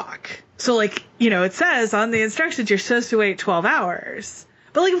 5 o'clock. So like, it says on the instructions you're supposed to wait 12 hours.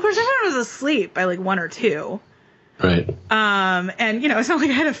 But like, of course, everyone was asleep by like 1 or 2. Right. And it's not like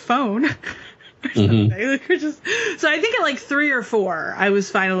I had a phone. Mm-hmm. So I think at like 3 or 4, I was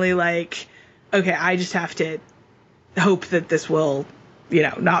finally like, okay, I just have to hope that this will,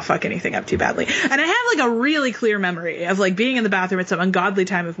 not fuck anything up too badly. And I have like a really clear memory of like being in the bathroom at some ungodly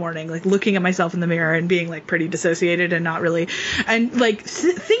time of morning, like looking at myself in the mirror and being like pretty dissociated and not really, and like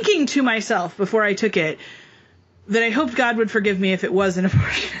thinking to myself before I took it that I hoped God would forgive me if it was an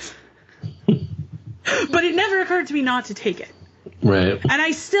abortion. But it never occurred to me not to take it. Right. And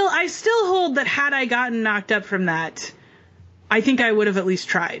I still hold that had I gotten knocked up from that, I think I would have at least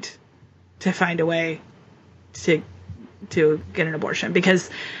tried to find a way to get an abortion, because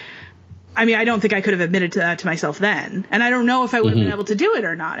I don't think I could have admitted to that to myself then, and I don't know if I would have been able to do it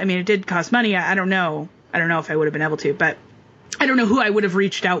or not. It did cost money. I don't know if I would have been able to, but I don't know who I would have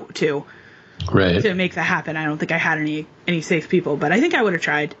reached out to to make that happen. I don't think I had any safe people, but I think I would have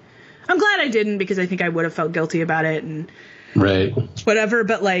tried. I'm glad I didn't, because I think I would have felt guilty about it and whatever.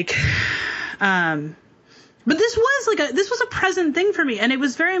 But like, but this was a present thing for me, and it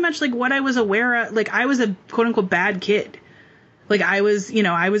was very much like what I was aware of. Like, I was a quote unquote bad kid. Like, I was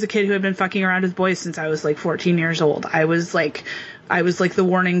a kid who had been fucking around with boys since I was like 14 years old. I was like the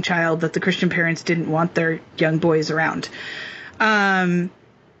warning child that the Christian parents didn't want their young boys around. And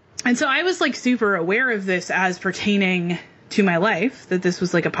so I was like super aware of this as pertaining to my life, that this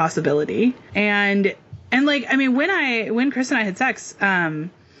was like a possibility. And like, when Chris and I had sex, and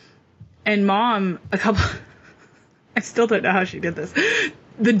Mom, I still don't know how she did this.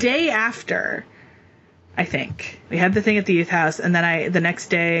 The day after, I think, we had the thing at the youth house, and then the next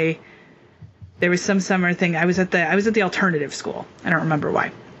day, there was some summer thing. I was at the alternative school. I don't remember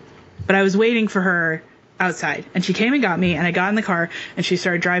why, but I was waiting for her outside, and she came and got me, and I got in the car, and she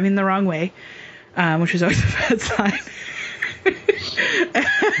started driving the wrong way, which was always a bad sign.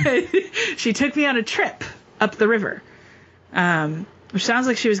 She took me on a trip up the river, which sounds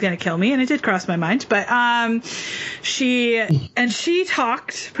like she was going to kill me, and it did cross my mind. But she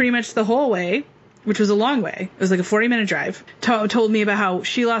talked pretty much the whole way, which was a long way. It was like a 40-minute drive. Told me about how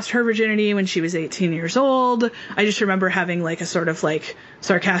she lost her virginity when she was 18 years old. I just remember having like a sort of like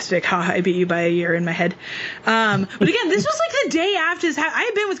sarcastic, ha, I beat you by a year in my head. But again, this was like the day after this. I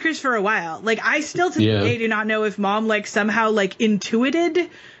had been with Chris for a while. Like, I still to this day do not know if Mom like somehow like intuited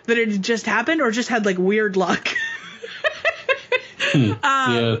that it had just happened or just had like weird luck.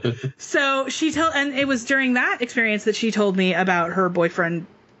 So and it was during that experience that she told me about her boyfriend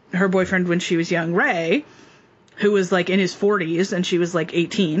when she was young, Ray, who was like in his 40s and she was like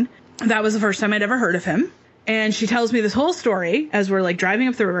 18. That was the first time I'd ever heard of him. And she tells me this whole story as we're like driving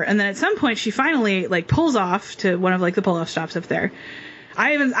up the river. And then at some point she finally like pulls off to one of like the pull-off stops up there.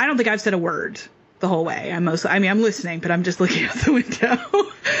 I don't think I've said a word the whole way. I'm listening, but I'm just looking out the window.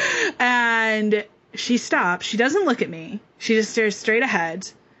 And she stops. She doesn't look at me. She just stares straight ahead.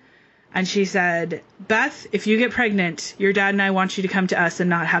 And she said, "Beth, if you get pregnant, your dad and I want you to come to us and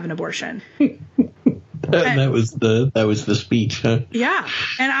not have an abortion." That was the speech, huh? Yeah.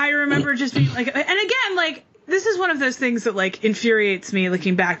 And I remember just being like, and again, like, this is one of those things that like infuriates me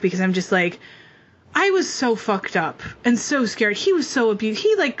looking back, because I'm just like, I was so fucked up and so scared. He was so abused.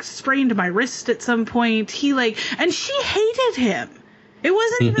 He like sprained my wrist at some point. And she hated him. It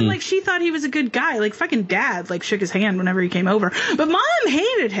wasn't even like she thought he was a good guy. Like, fucking Dad like shook his hand whenever he came over. But Mom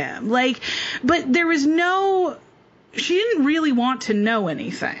hated him. Like, but there was she didn't really want to know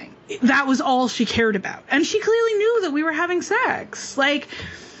anything. That was all she cared about. And she clearly knew that we were having sex. Like,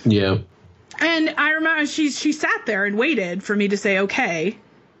 yeah. And I remember she sat there and waited for me to say okay.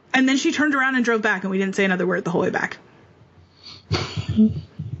 And then she turned around and drove back, and we didn't say another word the whole way back.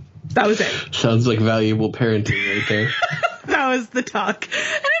 That was it. Sounds like valuable parenting right there. That was the talk. And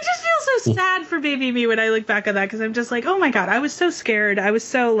it just feels so sad for baby me when I look back at that, because I'm just like, oh my God, I was so scared. I was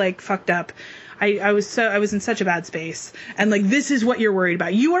so like fucked up. I was in such a bad space. And like, this is what you're worried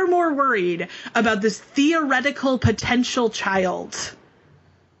about. You are more worried about this theoretical potential child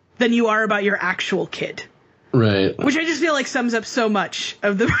than you are about your actual kid. Right. Which I just feel like sums up so much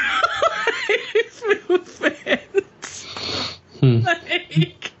of the movement.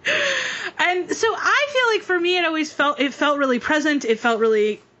 Like, and so I feel like for me, it felt really present. It felt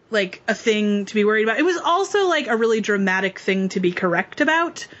really like a thing to be worried about. It was also like a really dramatic thing to be correct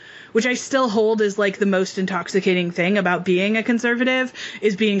about, which I still hold is like the most intoxicating thing about being a conservative,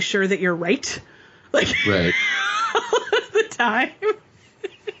 is being sure that you're right. Like, right. time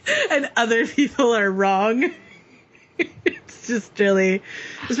and other people are wrong. It's just really,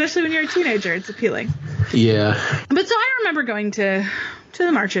 especially when you're a teenager, it's appealing. Yeah. But so I remember going to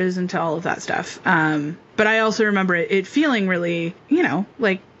the marches and to all of that stuff. But I also remember it feeling really,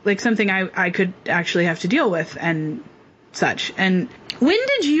 like something I could actually have to deal with and such. And when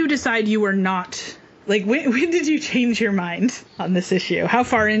did you decide you were not, like, when did you change your mind on this issue? How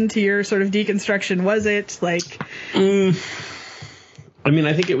far into your sort of deconstruction was it? Like, I mean,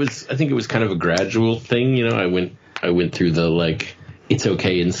 I think it was kind of a gradual thing. I went through the, like, it's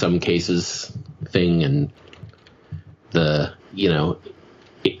okay in some cases thing, and the,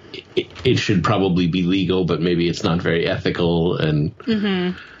 it should probably be legal, but maybe it's not very ethical. And,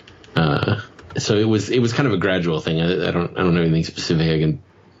 so it was kind of a gradual thing. I don't have anything specific I can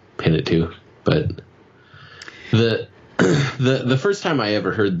pin it to, but the first time I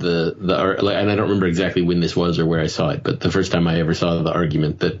ever heard and I don't remember exactly when this was or where I saw it, but the first time I ever saw the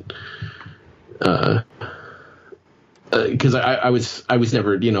argument that, because I was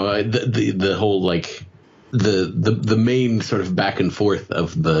never, the whole, like, the main sort of back and forth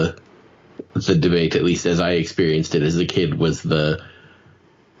of the debate, at least as I experienced it as a kid, was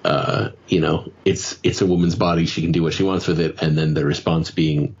it's a woman's body, she can do what she wants with it, and then the response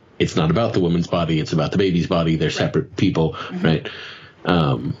being, it's not about the woman's body, it's about the baby's body, they're separate people, right?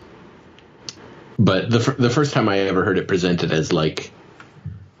 But the first time I ever heard it presented as, like,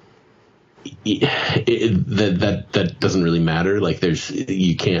 that doesn't really matter. Like,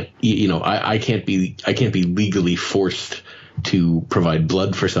 I can't be legally forced to provide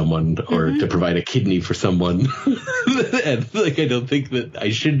blood for someone or to provide a kidney for someone. And, like, I don't think that I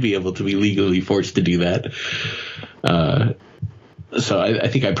should be able to be legally forced to do that. So I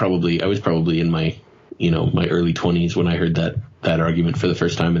think I was probably in my, my early 20s when I heard that argument for the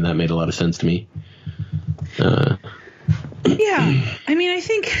first time, and that made a lot of sense to me. Yeah. I mean, I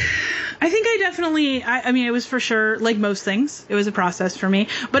think I definitely, I mean, it was for sure, like most things, it was a process for me,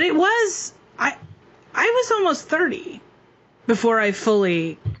 but I was almost 30 before I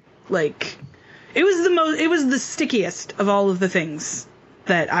fully, like, it was the stickiest of all of the things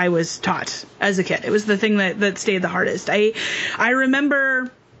that I was taught as a kid. It was the thing that stayed the hardest. I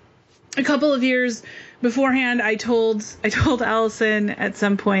remember a couple of years beforehand, I told Allison at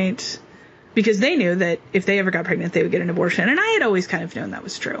some point, because they knew that if they ever got pregnant, they would get an abortion. And I had always kind of known that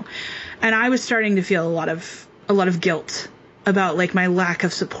was true. And I was starting to feel a lot of guilt about, like, my lack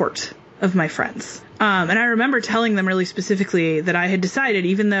of support of my friends. And I remember telling them really specifically that I had decided,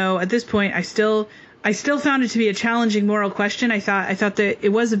 even though at this point I still found it to be a challenging moral question. I thought that it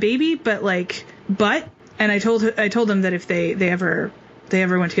was a baby, and I told them that if they ever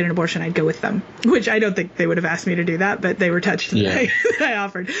went to get an abortion, I'd go with them, which I don't think they would have asked me to do that, but they were touched that I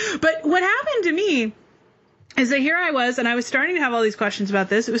offered. But what happened to me is that here I was, and I was starting to have all these questions about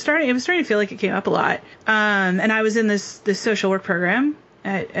this. It was starting to feel like it came up a lot. And I was in this social work program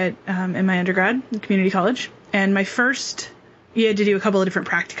at in my undergrad in community college. And my first, you had to do a couple of different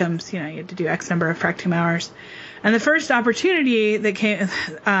practicums. You had to do X number of practicum hours. And the first opportunity that came,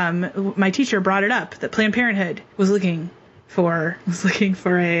 my teacher brought it up that Planned Parenthood was looking for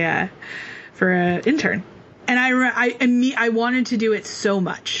a intern, and I wanted to do it so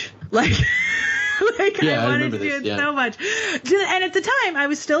much, like I wanted to do it so much, and at the time I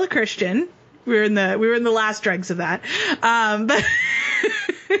was still a Christian. We were in the last dregs of that,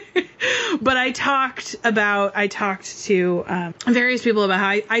 but I talked to various people about how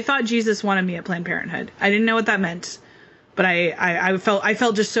I thought Jesus wanted me at Planned Parenthood. I didn't know what that meant, but I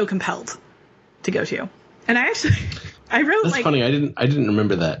felt just so compelled to go to, and I wrote. That's funny. I didn't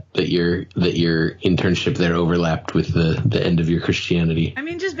remember that your internship there overlapped with the end of your Christianity. I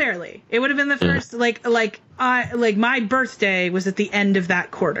mean, just barely. It would have been the first, like my birthday was at the end of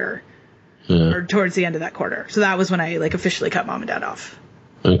that quarter, or towards the end of that quarter. So that was when I, like, officially cut mom and dad off.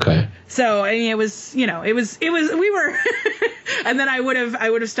 Okay. So I mean, it was we were, and then I would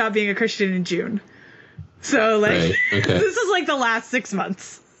have stopped being a Christian in June. So, like, right. Okay. This is like the last 6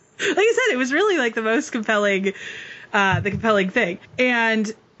 months. Like I said, it was really, like, the most compelling. The compelling thing.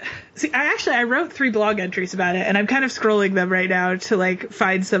 And see, I wrote 3 blog entries about it, and I'm kind of scrolling them right now to, like,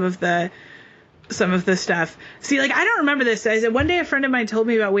 find some of the stuff. See, like, I don't remember this. One day a friend of mine told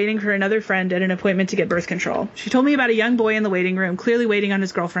me about waiting for another friend at an appointment to get birth control. She told me about a young boy in the waiting room, clearly waiting on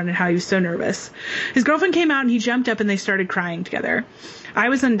his girlfriend, and how he was so nervous. His girlfriend came out and he jumped up and they started crying together. I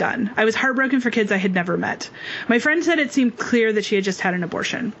was undone. I was heartbroken for kids I had never met. My friend said it seemed clear that she had just had an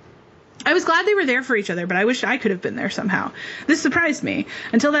abortion. I was glad they were there for each other, but I wished I could have been there somehow. This surprised me.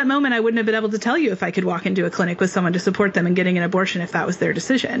 Until that moment, I wouldn't have been able to tell you if I could walk into a clinic with someone to support them in getting an abortion if that was their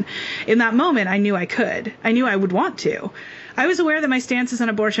decision. In that moment, I knew I could. I knew I would want to. I was aware that my stances on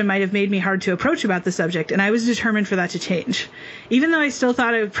abortion might have made me hard to approach about the subject, and I was determined for that to change. Even though I still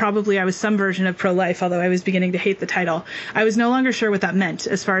thought I was some version of pro-life, although I was beginning to hate the title, I was no longer sure what that meant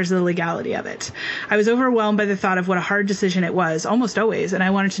as far as the legality of it. I was overwhelmed by the thought of what a hard decision it was, almost always, and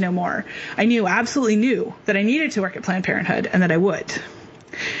I wanted to know more. I absolutely knew, that I needed to work at Planned Parenthood, and that I would.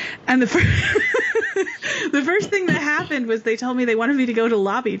 And the first thing that happened was they told me they wanted me to go to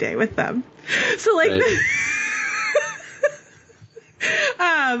lobby day with them. So, like... Right.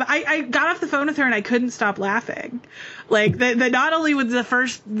 I got off the phone with her and I couldn't stop laughing. Like that not only would the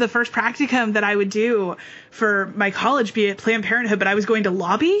first practicum that I would do for my college be at Planned Parenthood, but I was going to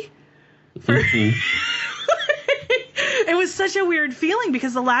lobby for. Mm-hmm. It was such a weird feeling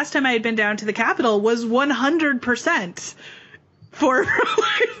because the last time I had been down to the Capitol was 100% for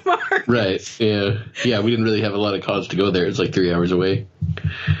pro-life march. Right. Yeah. We didn't really have a lot of cause to go there. It's like 3 hours away.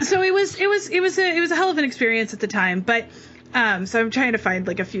 So it was a hell of an experience at the time, but. So I'm trying to find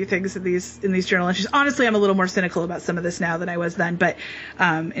like a few things in these journal entries. Honestly, I'm a little more cynical about some of this now than I was then, but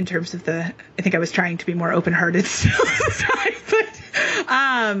in terms of I think I was trying to be more open-hearted still at the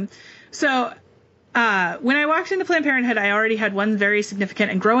time. But when I walked into Planned Parenthood, I already had one very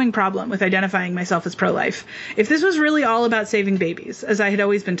significant and growing problem with identifying myself as pro-life. If this was really all about saving babies, as I had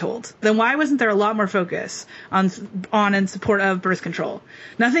always been told, then why wasn't there a lot more focus on and support of birth control?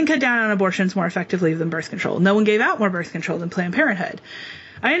 Nothing cut down on abortions more effectively than birth control. No one gave out more birth control than Planned Parenthood.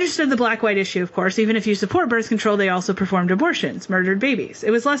 I understood the black-white issue, of course. Even if you support birth control, they also performed abortions, murdered babies.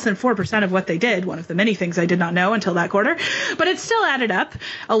 It was less than 4% of what they did, one of the many things I did not know until that quarter, but it still added up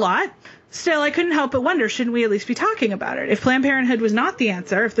a lot. Still, I couldn't help but wonder, shouldn't we at least be talking about it? If Planned Parenthood was not the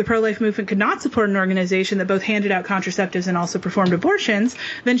answer, if the pro-life movement could not support an organization that both handed out contraceptives and also performed abortions,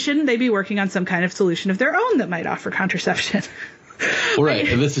 then shouldn't they be working on some kind of solution of their own that might offer contraception? Right.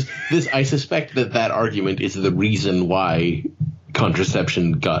 And I suspect that argument is the reason why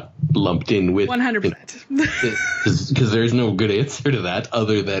contraception got lumped in with 100%. Because there's no good answer to that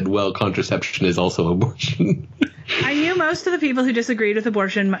other than, well, contraception is also abortion. I knew most of the people who disagreed with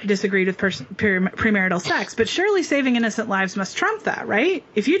abortion disagreed with premarital sex, but surely saving innocent lives must trump that, right?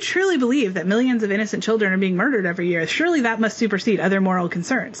 If you truly believe that millions of innocent children are being murdered every year, surely that must supersede other moral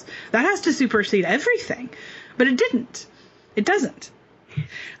concerns. That has to supersede everything. But it didn't. It doesn't.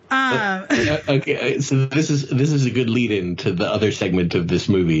 Okay, so this is a good lead-in to the other segment of this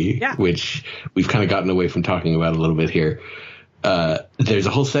movie, which we've kind of gotten away from talking about a little bit here. There's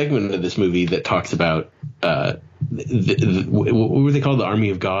a whole segment of this movie that talks about what were they called? The Army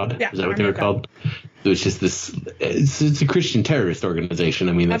of God? Yeah, is that what they were called? It was just this. It's a Christian terrorist organization.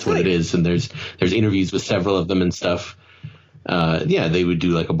 I mean, that's Absolutely. What it is. And there's interviews with several of them and stuff. They would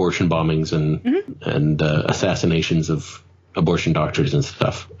do like abortion bombings and assassinations of abortion doctors and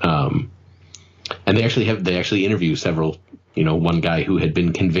stuff. And they actually interview several. One guy who had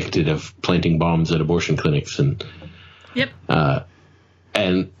been convicted of planting bombs at abortion clinics and. Yep.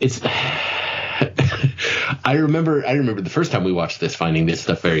 And it's. I remember the first time we watched this, finding this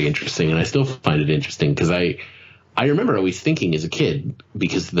stuff very interesting, and I still find it interesting because I remember always thinking as a kid,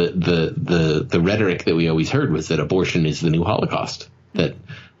 because the rhetoric that we always heard was that abortion is the new Holocaust, that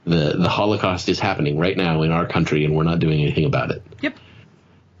the Holocaust is happening right now in our country and we're not doing anything about it. Yep.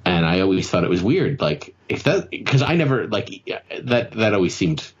 And I always thought it was weird, like because I never that always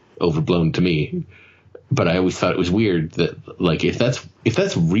seemed overblown to me. But I always thought it was weird that, like, if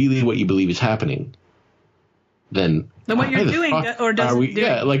that's really what you believe is happening, then what you're doing or doesn't do.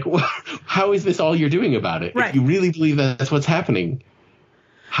 Yeah, like, how is this all you're doing about it? Right. If you really believe that's what's happening,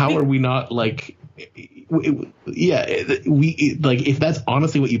 how are we not, like, if that's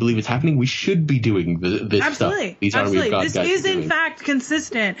honestly what you believe is happening, we should be doing this Absolutely. stuff. These Absolutely. Army of God this guys is in fact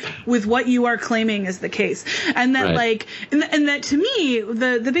consistent with what you are claiming is the case. And that right. and that to me,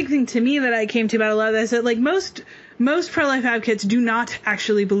 the big thing to me that I came to about a lot of this is that, like, most pro-life advocates do not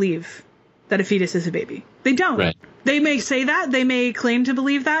actually believe that a fetus is a baby. They don't. Right. They may say that, they may claim to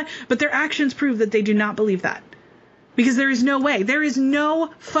believe that, but their actions prove that they do not believe that. Because there is no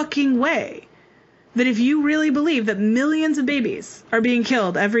fucking way that if you really believe that millions of babies are being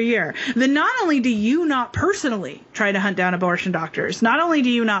killed every year, then not only do you not personally try to hunt down abortion doctors, not only do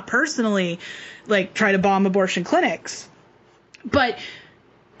you not personally, like, try to bomb abortion clinics, but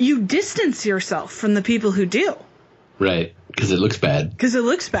you distance yourself from the people who do. Right. Because it looks bad.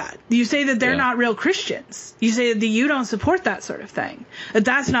 You say that they're not real Christians. You say that you don't support that sort of thing.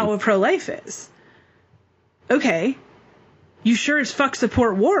 That's not what pro-life is. Okay. You sure as fuck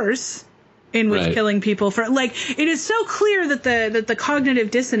support wars in which killing people for, like, it is so clear that the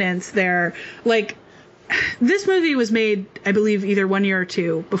cognitive dissonance there, like, this movie was made, I believe, either 1 year or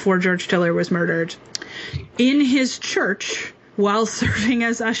two before George Tiller was murdered in his church while serving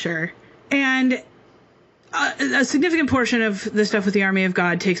as usher. And a significant portion of the stuff with the Army of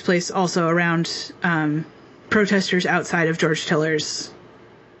God takes place also around protesters outside of George Tiller's,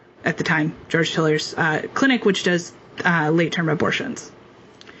 at the time, George Tiller's clinic, which does late-term abortions.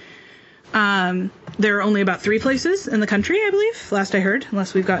 There are only about 3 places in the country, I believe, last I heard,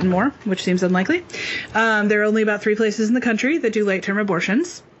 unless we've gotten more, which seems unlikely. There are only about 3 places in the country that do late-term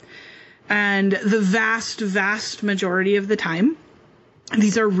abortions. And the vast, vast majority of the time,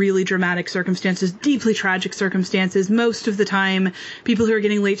 these are really dramatic circumstances, deeply tragic circumstances. Most of the time, people who are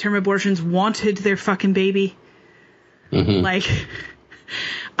getting late-term abortions wanted their fucking baby. Mm-hmm.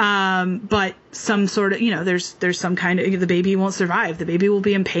 But some sort of, there's some kind of, the baby won't survive. The baby will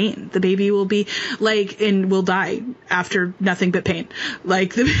be in pain. The baby will be and will die after nothing but pain.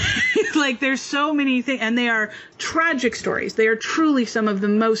 There's so many things, and they are tragic stories. They are truly some of the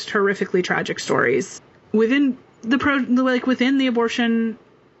most horrifically tragic stories within within the abortion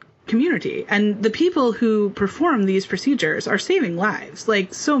community. And the people who perform these procedures are saving lives,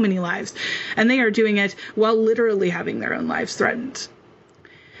 so many lives. And they are doing it while literally having their own lives threatened.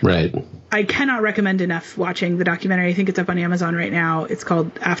 Right. I cannot recommend enough watching the documentary. I think it's up on Amazon right now. It's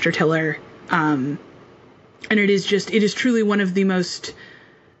called After Tiller. And it is truly one of the most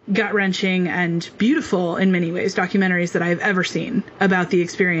gut-wrenching and beautiful, in many ways, documentaries that I've ever seen about the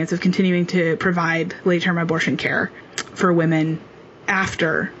experience of continuing to provide late-term abortion care for women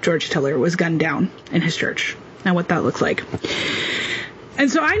after George Tiller was gunned down in his church, and what that looks like.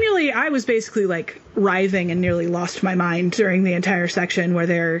 And so I was basically writhing and nearly lost my mind during the entire section where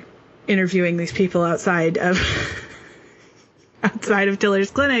they're interviewing these people outside of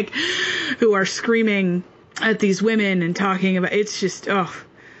Tiller's clinic who are screaming at these women and talking about, it's just,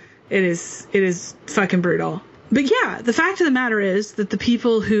 it is fucking brutal. But yeah, the fact of the matter is that the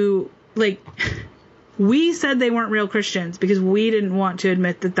people who, we said they weren't real Christians because we didn't want to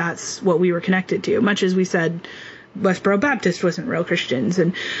admit that that's what we were connected to, much as we said Westboro Baptist wasn't real Christians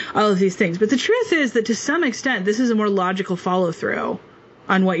and all of these things. But the truth is that to some extent, this is a more logical follow-through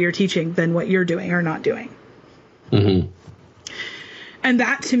on what you're teaching than what you're doing or not doing. Mm-hmm. And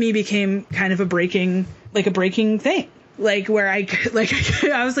that to me became kind of a breaking thing. Where I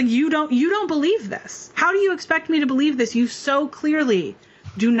was like, you don't believe this. How do you expect me to believe this? You so clearly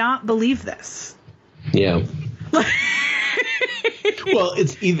do not believe this. Yeah. Well,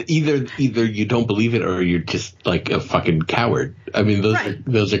 it's either you don't believe it or you're just a fucking coward. I mean,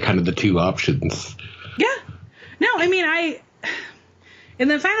 those are kind of the two options. Yeah. No, I mean, in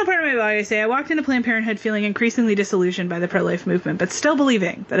the final part of my blog, I say I walked into Planned Parenthood feeling increasingly disillusioned by the pro-life movement, but still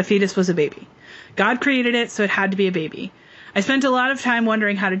believing that a fetus was a baby. God created it, so it had to be a baby. I spent a lot of time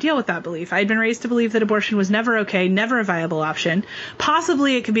wondering how to deal with that belief. I had been raised to believe that abortion was never okay, never a viable option.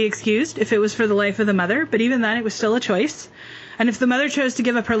 Possibly it could be excused if it was for the life of the mother, but even then it was still a choice. And if the mother chose to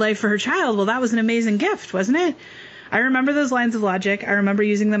give up her life for her child, well, that was an amazing gift, wasn't it? I remember those lines of logic. I remember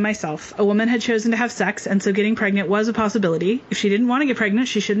using them myself. A woman had chosen to have sex, and so getting pregnant was a possibility. If she didn't want to get pregnant,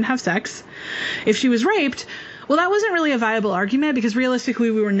 she shouldn't have sex. If she was raped, well, that wasn't really a viable argument because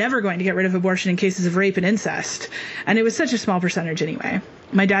realistically we were never going to get rid of abortion in cases of rape and incest. And it was such a small percentage anyway.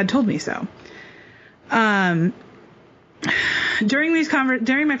 My dad told me so. During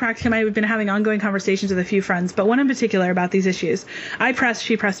my practicum, I've been having ongoing conversations with a few friends, but one in particular about these issues. I pressed,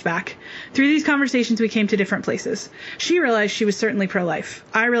 she pressed back. Through these conversations, we came to different places. She realized she was certainly pro-life.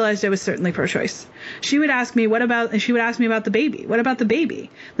 I realized I was certainly pro-choice. She would ask me about the baby. What about the baby?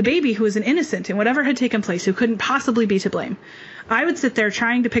 The baby who was an innocent in whatever had taken place, who couldn't possibly be to blame. I would sit there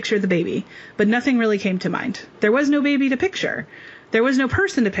trying to picture the baby, but nothing really came to mind. There was no baby to picture. There was no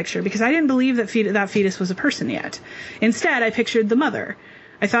person to picture because I didn't believe that that fetus was a person yet. Instead, I pictured the mother.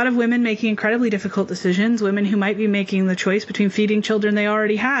 I thought of women making incredibly difficult decisions, women who might be making the choice between feeding children they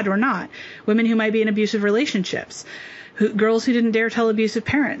already had or not, women who might be in abusive relationships, girls who didn't dare tell abusive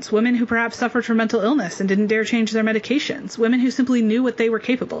parents, women who perhaps suffered from mental illness and didn't dare change their medications, women who simply knew what they were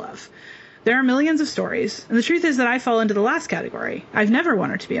capable of. There are millions of stories, and the truth is that I fall into the last category. I've never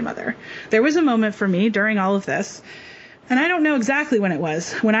wanted to be a mother. There was a moment for me during all of this, and I don't know exactly when it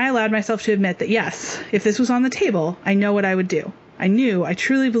was, when I allowed myself to admit that yes, if this was on the table, I know what I would do. I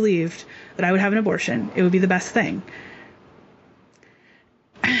truly believed that I would have an abortion. It would be the best thing.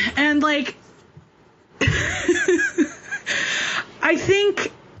 And I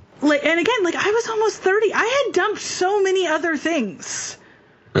think, and again, I was almost 30. I had dumped so many other things.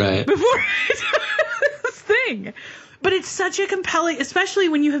 Right. Before I did this thing. But it's such a compelling, especially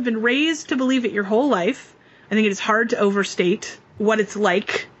when you have been raised to believe it your whole life. I think it is hard to overstate what it's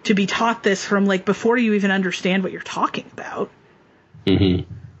like to be taught this from, like, before you even understand what you're talking about.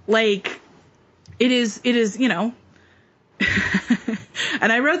 Mm-hmm. Like, it is, you know,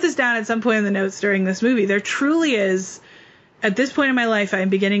 and I wrote this down at some point in the notes during this movie. There truly is, at this point in my life, I'm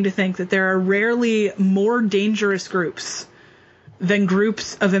beginning to think that there are rarely more dangerous groups than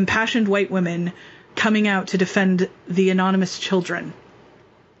groups of impassioned white women coming out to defend the anonymous children.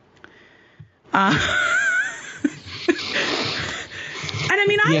 And I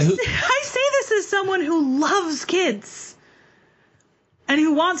mean, I say this as someone who loves kids and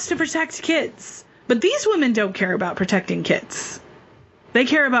who wants to protect kids. But these women don't care about protecting kids. They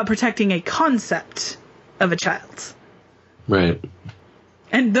care about protecting a concept of a child. Right.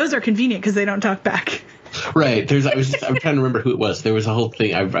 And those are convenient because they don't talk back. Right. I'm trying to remember who it was. There was a whole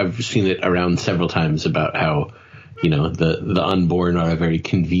thing. I've seen it around several times about how, you know, the unborn are a very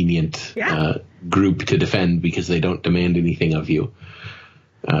convenient group to defend because they don't demand anything of you.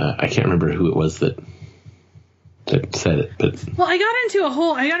 I can't remember who it was that said it, but well, I got into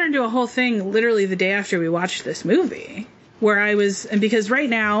a whole thing literally the day after we watched this movie, where and because right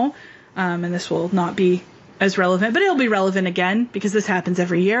now, and this will not be as relevant, but it'll be relevant again because this happens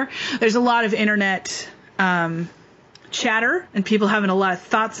every year. There's a lot of internet chatter and people having a lot of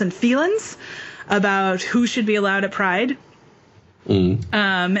thoughts and feelings about who should be allowed at Pride.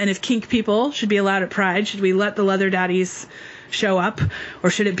 And if kink people should be allowed at Pride, should we let the leather daddies show up, or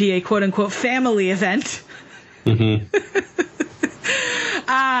should it be a quote unquote family event? Mm-hmm.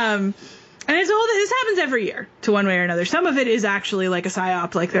 And this happens every year to one way or another. Some of it is actually like a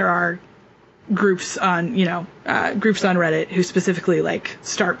psyop, like there are groups on Reddit who specifically like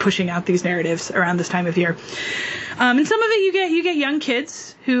start pushing out these narratives around this time of year. And some of it you get young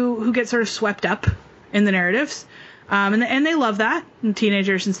kids who get sort of swept up in the narratives. And they love that, and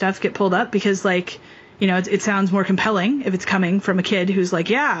teenagers and stuff get pulled up because, like, you know, it sounds more compelling if it's coming from a kid who's like,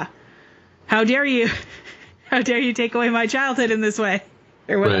 yeah, how dare you take away my childhood in this way,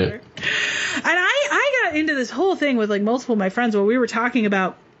 or whatever. Right. And I got into this whole thing with like multiple of my friends where we were talking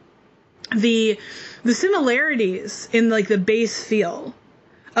about the similarities in like the base feel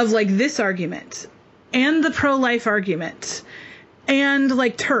of like this argument and the pro-life argument and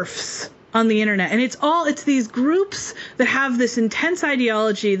like TERFs on the internet. And it's these groups that have this intense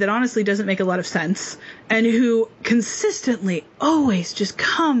ideology that honestly doesn't make a lot of sense, and who consistently always just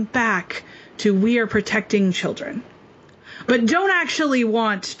come back to we are protecting children, but don't actually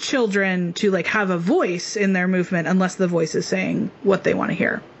want children to like have a voice in their movement unless the voice is saying what they want to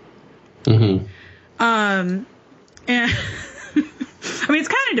hear. Mm-hmm. And I mean, it's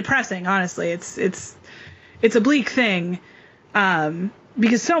kind of depressing, honestly. It's a bleak thing.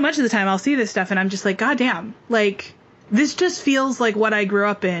 Because so much of the time I'll see this stuff and I'm just like, God damn, like this just feels like what I grew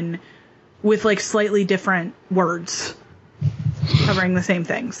up in with like slightly different words covering the same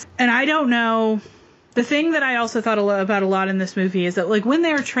things. And I don't know. The thing that I also thought about a lot in this movie is that like when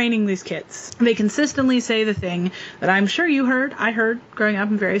they are training these kids, they consistently say the thing that I'm sure I heard growing up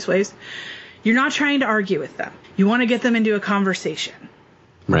in various ways. You're not trying to argue with them. You want to get them into a conversation.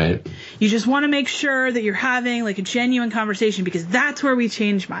 Right. You just want to make sure that you're having like a genuine conversation because that's where we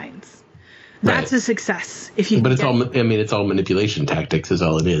change minds. That's a success. But it's all manipulation tactics is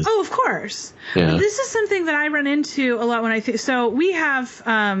all it is. Oh, of course. Yeah. But this is something that I run into a lot when I think. So we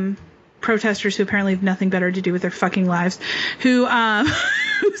have protesters who apparently have nothing better to do with their fucking lives, who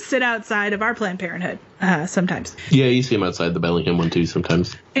sit outside of our Planned Parenthood sometimes. Yeah, you see them outside the Bellingham one too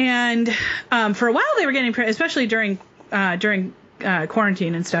sometimes. And for a while they were getting, especially during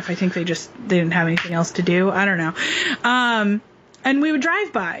quarantine and stuff. I think they didn't have anything else to do. I don't know. And we would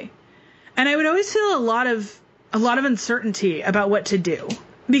drive by, and I would always feel a lot of uncertainty about what to do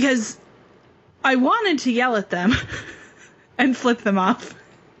because I wanted to yell at them and flip them off.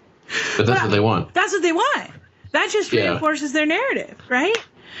 But that's what they want. That's what they want. That just reinforces their narrative, right?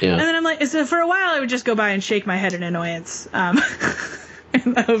 Yeah. And then I'm like, so for a while I would just go by and shake my head in annoyance.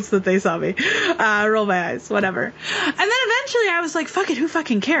 In the hopes that they saw me, roll my eyes, whatever. And then eventually I was like, fuck it, who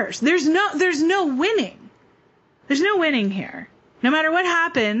fucking cares? There's no winning. There's no winning here. No matter what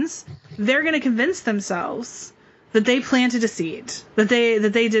happens, they're going to convince themselves that they planted a seed, that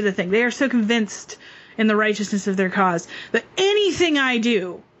they did a thing. They are so convinced in the righteousness of their cause that anything I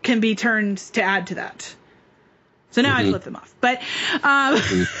do can be turned to add to that. So now I flip them off. But,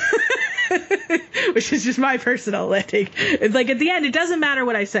 which is just my personal letting. It's like at the end, it doesn't matter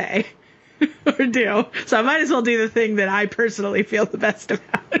what I say or do. So I might as well do the thing that I personally feel the best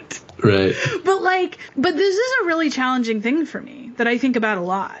about. Right. But this is a really challenging thing for me that I think about a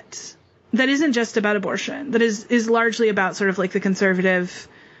lot. That isn't just about abortion. That is largely about sort of like the conservative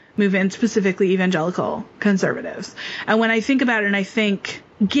movement, specifically evangelical conservatives. And when I think about it, and I think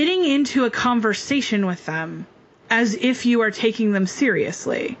getting into a conversation with them as if you are taking them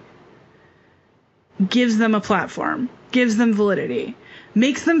seriously gives them a platform, gives them validity,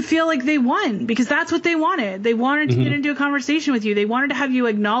 makes them feel like they won, because that's what they wanted. They wanted to get into a conversation with you. They wanted to have you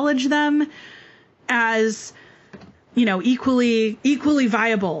acknowledge them as, you know, equally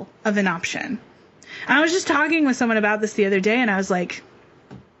viable of an option. And I was just talking with someone about this the other day, and I was like,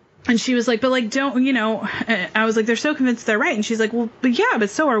 and she was like, but like, don't, you know, I was like, they're so convinced they're right. And she's like, well, but yeah, but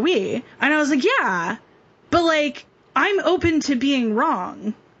so are we. And I was like, yeah, but like, I'm open to being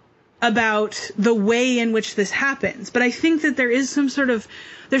wrong about the way in which this happens. But I think that there's some sort of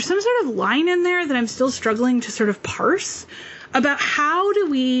line in there that I'm still struggling to sort of parse about how do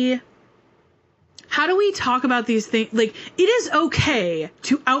we talk about these things? Like, it is okay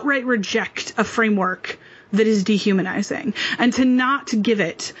to outright reject a framework that is dehumanizing and to not give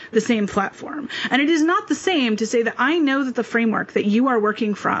it the same platform. And it is not the same to say that I know that the framework that you are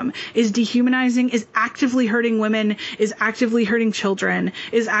working from is dehumanizing, is actively hurting women, is actively hurting children,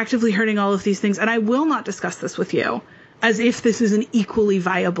 is actively hurting all of these things. And I will not discuss this with you as if this is an equally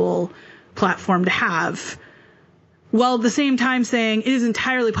viable platform to have, while at the same time saying it is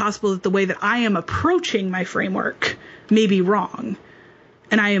entirely possible that the way that I am approaching my framework may be wrong.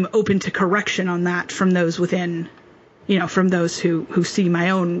 And I am open to correction on that from those within, you know, from those who see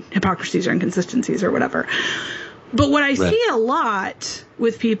my own hypocrisies or inconsistencies or whatever. But what I see a lot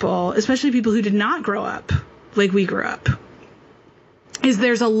with people, especially people who did not grow up like we grew up, is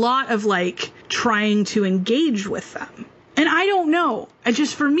there's a lot of like trying to engage with them. And I don't know.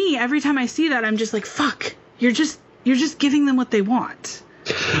 For me, every time I see that, I'm just like, fuck, you're just giving them what they want.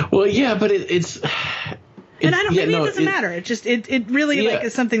 Well, yeah, but it's and I don't. Maybe it doesn't matter. It really like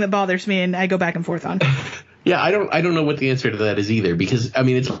is something that bothers me, and I go back and forth on. Yeah, I don't know what the answer to that is either, because I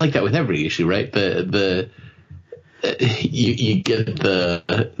mean it's like that with every issue, right? You get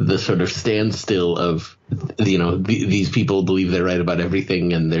the sort of standstill of, you know, these people believe they're right about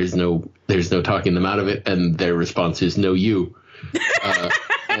everything, and there's no talking them out of it, and their response is no, you.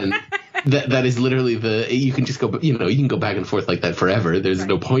 And that is literally you can just go, you know, you can go back and forth like that forever. There's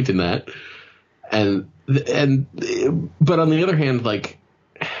no point in that. But on the other hand, like,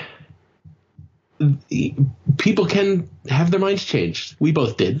 people can have their minds changed. We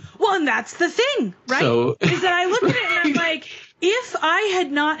both did. Well, and that's the thing, right? So, is that I look at it and I'm like, if I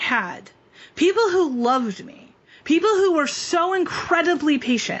had not had people who loved me, people who were so incredibly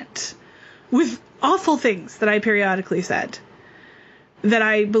patient with awful things that I periodically said, that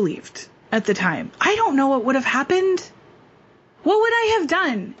I believed at the time, I don't know what would have happened. What would I have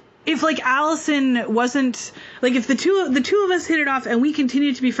done if, like, Allison wasn't, like, if the two of us hit it off and we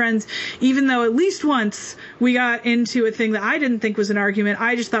continued to be friends, even though at least once we got into a thing that I didn't think was an argument,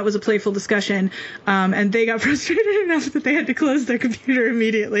 I just thought was a playful discussion, and they got frustrated enough that they had to close their computer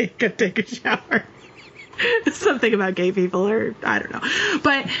immediately and go take a shower. Something about gay people, or I don't know.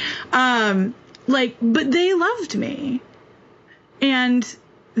 But, but they loved me. And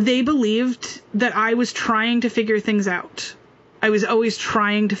they believed that I was trying to figure things out. I was always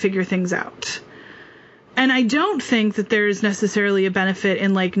trying to figure things out. And I don't think that there's necessarily a benefit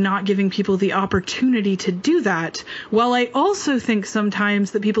in, like, not giving people the opportunity to do that, while I also think sometimes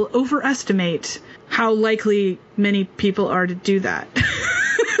that people overestimate how likely many people are to do that.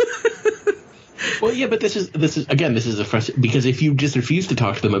 Well, yeah, but this is a frustrating, because if you just refuse to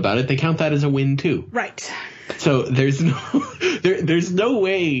talk to them about it, they count that as a win too. Right. So there's no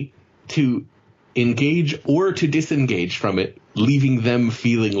way to engage or to disengage from it, leaving them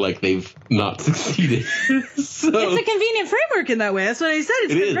feeling like they've not succeeded. So, it's a convenient framework in that way. That's what I said.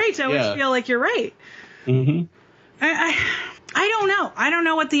 It's been great to always feel like you're right. Mm-hmm. I don't know. I don't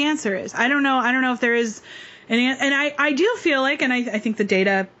know what the answer is. I don't know if there is any. And I do feel like, and I think the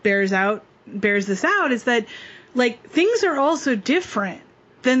data bears this out, is that, like, things are also different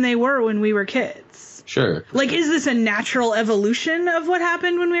than they were when we were kids. Sure. Like, is this a natural evolution of what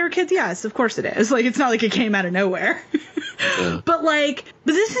happened when we were kids? Yes, of course it is. Like, it's not like it came out of nowhere. Yeah. But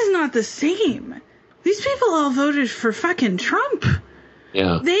this is not the same. These people all voted for fucking Trump.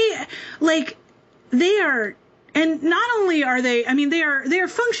 Yeah. They are, and not only are they, I mean, they are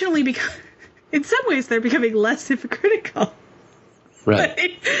functionally, in some ways, they're becoming less hypocritical.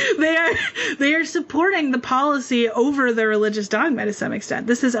 Right. They are supporting the policy over the religious dogma to some extent.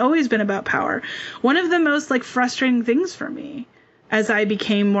 This has always been about power. One of the most, like, frustrating things for me as I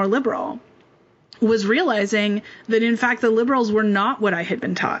became more liberal was realizing that, in fact, the liberals were not what I had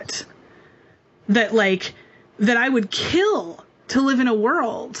been taught. That I would kill to live in a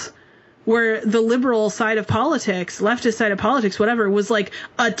world where the liberal side of politics, leftist side of politics, whatever, was like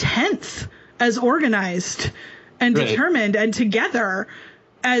a tenth as organized and determined and together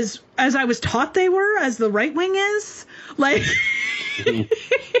as I was taught they were, as the right wing is. Like,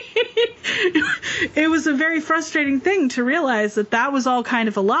 it was a very frustrating thing to realize that was all kind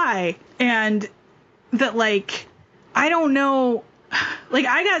of a lie, and that, like, I don't know. Like,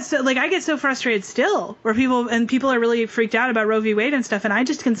 I get so frustrated still, where people are really freaked out about Roe v. Wade and stuff, and I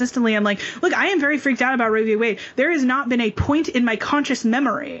just consistently am like, look, I am very freaked out about Roe v. Wade. There has not been a point in my conscious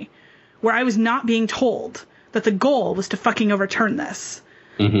memory where I was not being told that the goal was to fucking overturn this.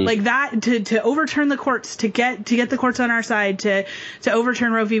 Mm-hmm. Like that, to overturn the courts, to get the courts on our side, to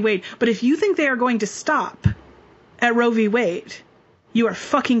overturn Roe v. Wade. But if you think they are going to stop at Roe v. Wade, you are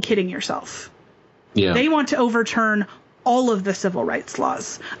fucking kidding yourself. Yeah. They want to overturn all of the civil rights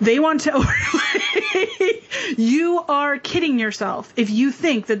laws. They want to you are kidding yourself if you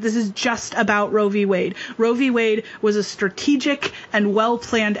think that this is just about Roe v. Wade. Roe v. Wade was a strategic and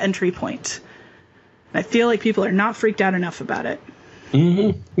well-planned entry point. I feel like people are not freaked out enough about it.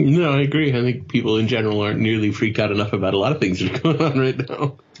 Mm-hmm. No, I agree. I think people in general aren't nearly freaked out enough about a lot of things that are going on right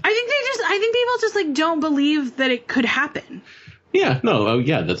now. I think people just like don't believe that it could happen. Yeah, no, oh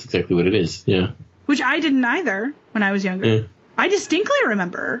yeah, that's exactly what it is. Yeah. Which I didn't either when I was younger. Yeah. I distinctly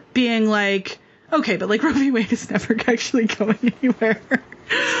remember being like, okay, but like Roe v. Wade is never actually going anywhere.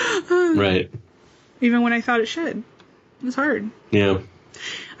 Right. Even when I thought it should. It was hard. Yeah.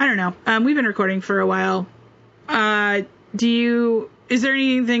 I don't know. We've been recording for a while. Is there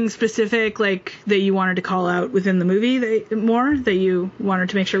anything specific like that you wanted to call out within the movie that you wanted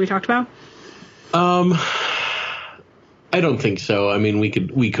to make sure we talked about? I don't think so. I mean,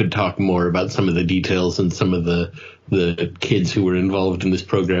 we could talk more about some of the details and some of the kids who were involved in this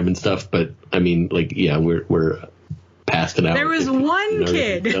program and stuff. But I mean, like, yeah, we're past an hour. There was one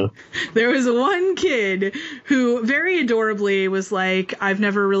kid who very adorably was like, I've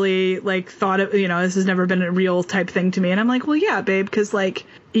never really like thought of, this has never been a real type thing to me. And I'm like, well, yeah, babe, because like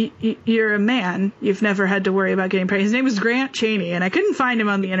you're a man. You've never had to worry about getting pregnant. His name was Grant Cheney, and I couldn't find him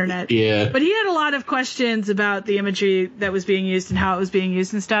on the internet. Yeah. But he had a lot of questions about the imagery that was being used and how it was being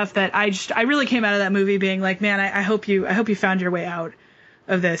used and stuff that I really came out of that movie being like, man, I hope you found your way out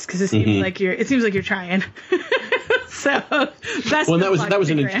of this, because it seems like you're trying. So that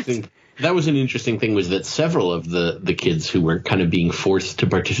was an interesting thing, was that several of the kids who were kind of being forced to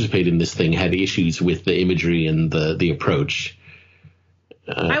participate in this thing had issues with the imagery and the approach.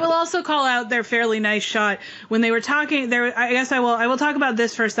 I will also call out their fairly nice shot when they were talking there. I guess I will talk about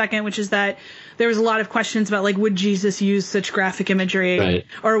this for a second, which is that there was a lot of questions about like, would Jesus use such graphic imagery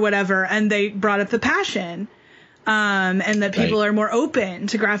or whatever? And they brought up the Passion. And that people are more open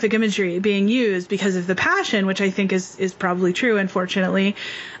to graphic imagery being used because of the Passion, which I think is probably true, unfortunately.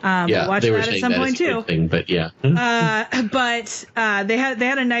 We'll watch that at some point too. Thing, but yeah. But they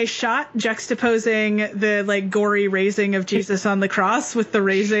had a nice shot juxtaposing the like gory raising of Jesus on the cross with the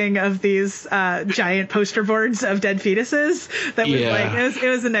raising of these giant poster boards of dead fetuses. That was like it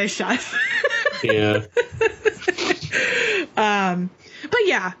was a nice shot. Yeah. But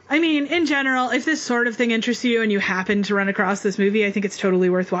yeah, I mean, in general, if this sort of thing interests you and you happen to run across this movie, I think it's totally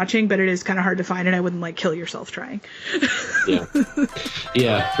worth watching, but it is kind of hard to find, and I wouldn't like kill yourself trying. Yeah.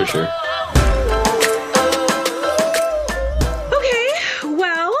 Yeah, for sure. Okay,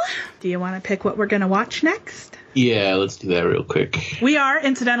 well, do you want to pick what we're going to watch next? Yeah, let's do that real quick. We are,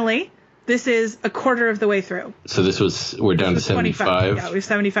 incidentally, this is a quarter of the way through. So we're down to 75? Yeah, we have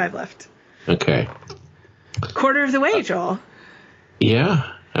 75 left. Okay. Quarter of the way, Joel.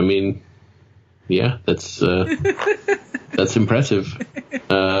 Yeah, I mean, yeah, that's impressive.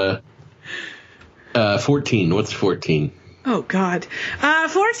 14. What's 14? Oh God,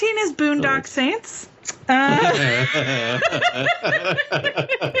 14 is Boondock Saints. I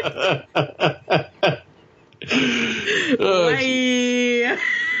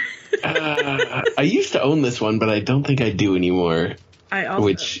used to own this one, but I don't think I do anymore.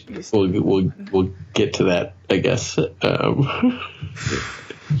 Which we'll get to that, I guess.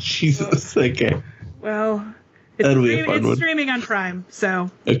 Jesus, okay. Well, it's streaming on Prime,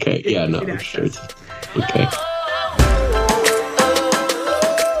 so. Okay, yeah, no, I'm sure. Okay.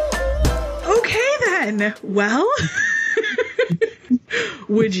 Okay then. Well,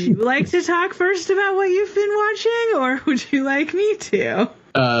 would you like to talk first about what you've been watching, or would you like me to?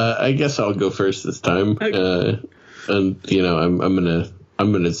 I guess I'll go first this time. Okay. And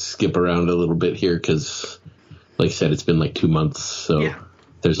I'm gonna skip around a little bit here because, like I said, it's been like 2 months, so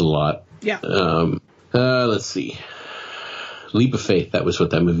there's a lot. Yeah. Let's see. Leap of Faith. That was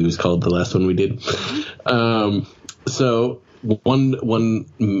what that movie was called. The last one we did. So one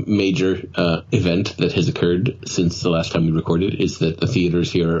major event that has occurred since the last time we recorded is that the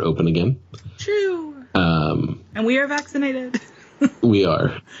theaters here are open again. True. And we are vaccinated. We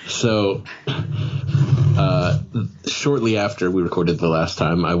are. So, shortly after we recorded the last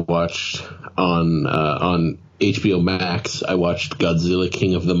time, I watched on HBO Max, I watched Godzilla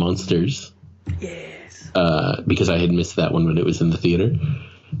King of the Monsters. Yes. Because I had missed that one when it was in the theater.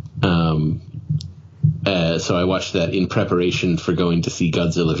 So I watched that in preparation for going to see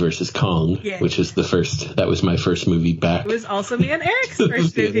Godzilla vs. Kong, which is that was my first movie back. It was also me and Eric's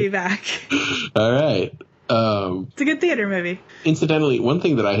first movie back. All right. It's a good theater movie. Incidentally, one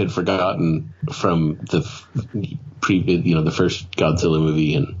thing that I had forgotten from the the first Godzilla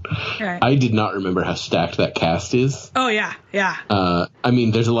movie, and I did not remember how stacked that cast is. Oh yeah, yeah. I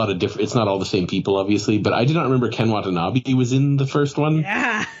mean, there's a lot of different. It's not all the same people, obviously, but I did not remember Ken Watanabe was in the first one.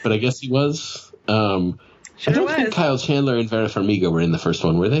 Yeah, but I guess he was. I don't think Kyle Chandler and Vera Farmiga were in the first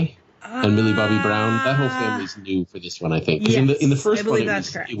one, were they? And Millie Bobby Brown. That whole family's new for this one, I think. Because in the first one,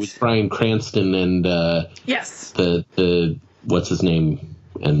 it was Bryan Cranston and the what's his name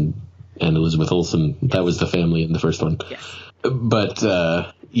and Elizabeth Olsen. That was the family in the first one. Yes. But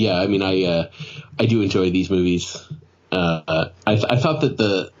I mean, I do enjoy these movies. I thought that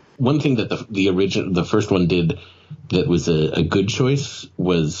the one thing that the first one did that was a good choice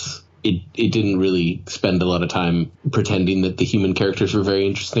was it didn't really spend a lot of time pretending that the human characters were very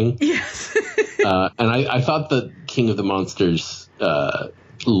interesting. Yes. And I thought that King of the Monsters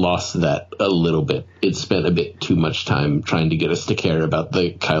lost that a little bit. It spent a bit too much time trying to get us to care about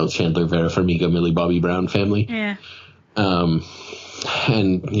the Kyle Chandler, Vera Farmiga, Millie Bobby Brown family. Yeah. And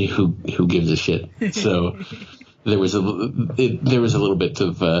who gives a shit? So there was a little bit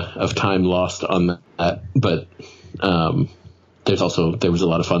of time lost on that, but there was a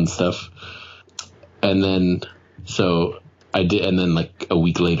lot of fun stuff. And then I did, and then like a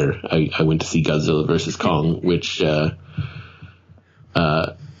week later, I went to see Godzilla vs. Kong, which is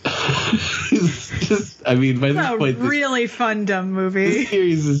just, I mean, by this point, really fun dumb movie. This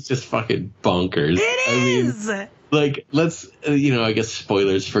series is just fucking bonkers. It is. I mean, like, let's I guess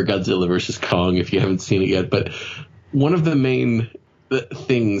spoilers for Godzilla vs. Kong if you haven't seen it yet, but one of the main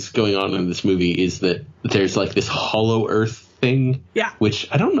things going on in this movie is that there's like this Hollow Earth thing, which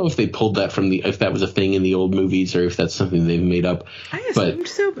I don't know if they pulled that from if that was a thing in the old movies or if that's something they've made up. I assumed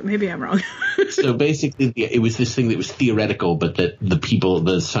so, but maybe I'm wrong. So basically, it was this thing that was theoretical, but that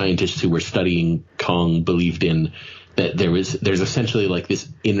the scientists who were studying Kong believed in, that there's essentially like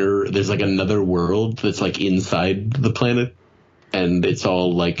there's like another world that's like inside the planet, and it's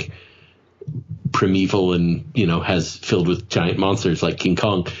all like primeval and has filled with giant monsters like King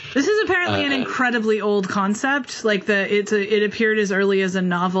Kong. This is apparently an incredibly old concept. Like it appeared as early as a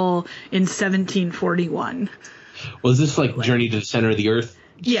novel in 1741. Well, is this like Journey to the Center of the Earth?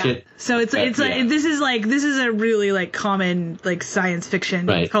 Yeah. Shit? So it's like this is a really like common like science fiction.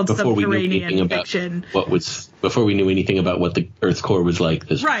 Right. It's called subterranean fiction. Before we knew anything about what the Earth's core was like.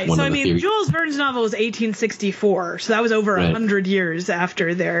 Right. So I mean, Jules Verne's novel was 1864, so that was over 100 years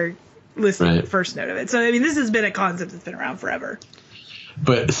after their listening to the first note of it. So I mean, this has been a concept that's been around forever.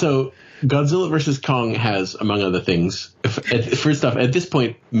 But so Godzilla vs. Kong has, among other things, first off, at this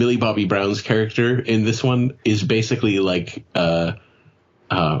point, Millie Bobby Brown's character in this one is basically like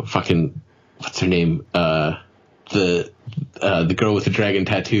fucking what's her name? The girl with the dragon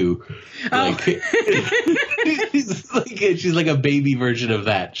tattoo. Like, she's like a baby version of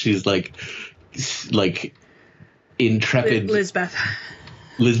that. She's like intrepid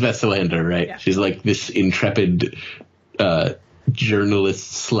Lisbeth Salander, right? Yeah. She's like this intrepid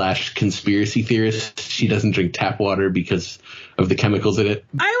journalist / conspiracy theorist. She doesn't drink tap water because of the chemicals in it.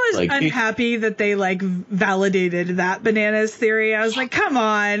 I was unhappy that they like validated that bananas theory. I was like, come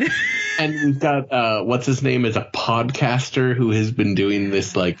on. And we've got what's his name is a podcaster who has been doing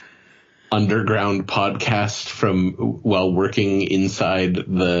this like underground podcast while working inside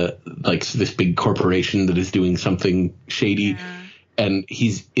this big corporation that is doing something shady. Yeah. And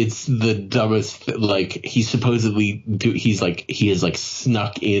it's the dumbest, like he has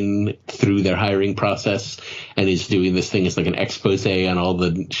snuck in through their hiring process and is doing this thing. It's like an expose on all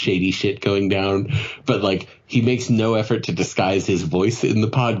the shady shit going down. But like he makes no effort to disguise his voice in the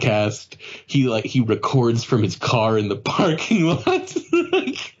podcast. He records from his car in the parking lot.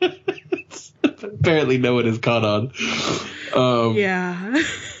 Apparently no one is caught on.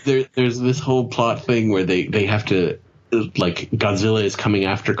 There's this whole plot thing where they have to, like, Godzilla is coming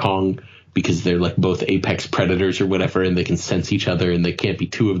after Kong because they're like both apex predators or whatever, and they can sense each other, and they can't be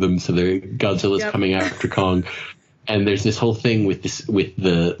two of them, so Godzilla's coming after Kong. And there's this whole thing with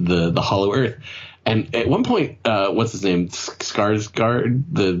the Hollow Earth, And at one point, what's his name? Skarsgård,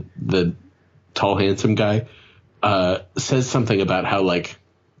 the tall, handsome guy, says something about how, like,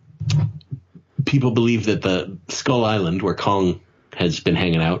 people believe that the Skull Island, where Kong has been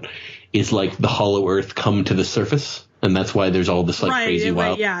hanging out, is like the Hollow Earth come to the surface. And that's why there's all this, like, crazy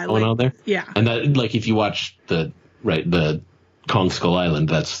wild going on there. Yeah. And that, like, if you watch the Kong Skull Island,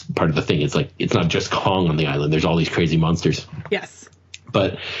 that's part of the thing. It's like, it's not just Kong on the island. There's all these crazy monsters. Yes.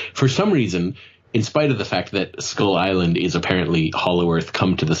 But for some reason, in spite of the fact that Skull Island is apparently Hollow Earth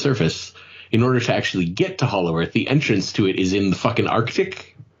come to the surface, in order to actually get to Hollow Earth, the entrance to it is in the fucking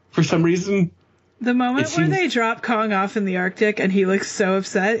Arctic for some reason. The moment where they drop Kong off in the Arctic and he looks so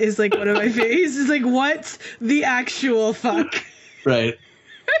upset is like one of my favorites. It's like, what the actual fuck? Right.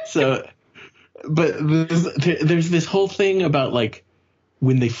 So, but there's this whole thing about, like,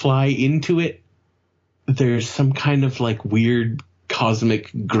 when they fly into it, there's some kind of, like, weird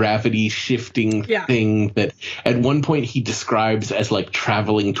cosmic gravity shifting thing that at one point he describes as, like,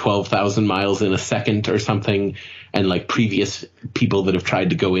 traveling 12,000 miles in a second or something. And, like, previous people that have tried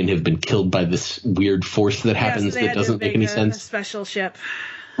to go in have been killed by this weird force that happens that doesn't make any sense. A special ship.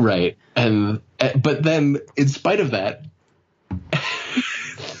 Right. And but then, in spite of that,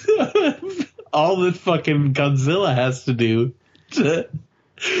 all that fucking Godzilla has to do to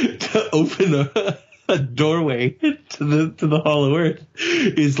open a doorway to the Hollow Earth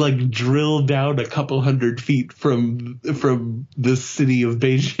is, like, drill down a couple hundred feet from the city of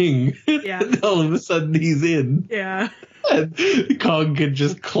Beijing. Yeah. And all of a sudden he's in. Yeah. And Kong can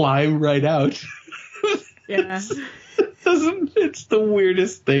just climb right out. Yeah. It's the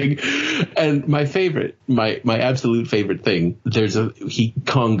weirdest thing. And my absolute favorite thing,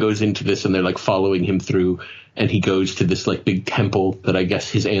 Kong goes into this and they're, like, following him through, and he goes to this, like, big temple that I guess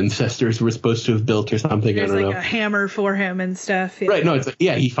his ancestors were supposed to have built or something. There's, I don't know. Like, a hammer for him and stuff. Yeah. Right. No, it's like,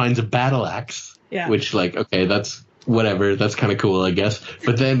 he finds a battle axe. Yeah. Which, like, okay, that's whatever. That's kind of cool, I guess.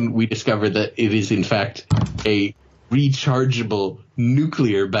 But then we discover that it is, in fact, a rechargeable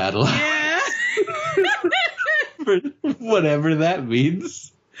nuclear battle axe. Yeah. For whatever that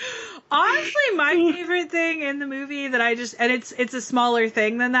means. Honestly, my favorite thing in the movie that and it's a smaller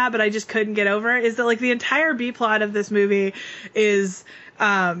thing than that, but I just couldn't get over, is that, like, the entire B plot of this movie is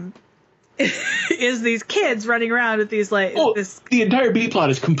these kids running around with these, like, the entire B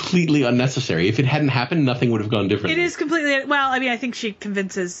plot is completely unnecessary. If it hadn't happened, nothing would have gone differently. It is completely, well, I mean, I think she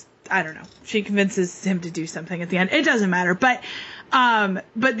convinces him to do something at the end. It doesn't matter, but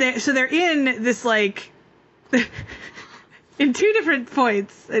they're in this, like, in two different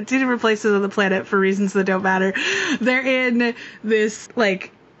points, at two different places on the planet for reasons that don't matter. They're in this,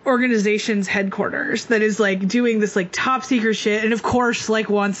 like, organization's headquarters that is, like, doing this, like, top secret shit, and of course, like,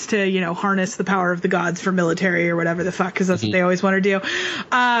 wants to, you know, harness the power of the gods for military or whatever the fuck, because that's what they always want to do.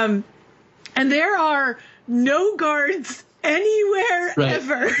 And there are no guards anywhere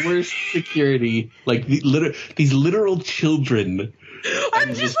ever. Worst security, like, these literal children.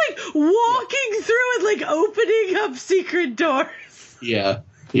 I'm just, like, walking through and, like, opening up secret doors. Yeah.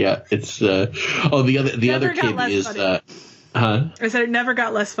 It's the other kid is I said it never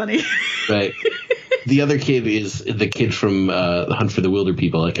got less funny. Right. The other kid is the kid from The Hunt for the Wilder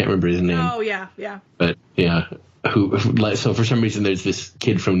People. I can't remember his name. Oh yeah. But yeah, so for some reason there's this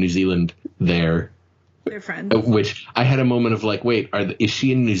kid from New Zealand there. They're friends. Which I had a moment of, like, wait, is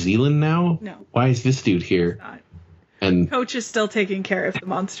she in New Zealand now? No. Why is this dude here? Not. And Coach is still taking care of the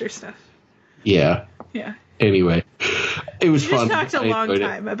monster stuff. Yeah. Yeah. Anyway, it was fun. We just talked a long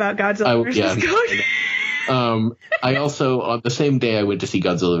time about Godzilla versus Kong. I also, on the same day I went to see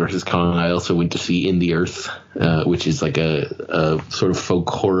Godzilla vs. Kong, I also went to see In the Earth, which is like a sort of folk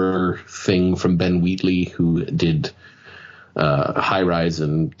horror thing from Ben Wheatley, who did High Rise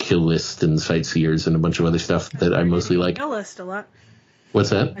and Kill List and Sightseers and a bunch of other stuff that I mostly like. Kill List a lot.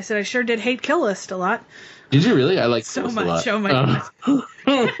 What's that? I said I sure did hate Kill List a lot. Did you really? I like so Kill much. List a lot. Oh my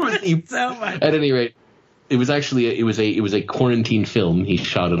god. So much. At any rate, it was a quarantine film. He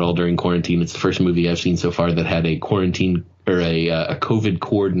shot it all during quarantine. It's the first movie I've seen so far that had a quarantine or a COVID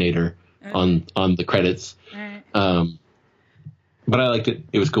coordinator on the credits. Right. But I liked it.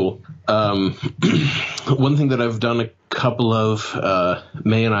 It was cool. One thing that I've done a couple of,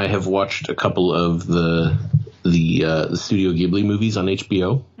 May and I have watched a couple of the Studio Ghibli movies on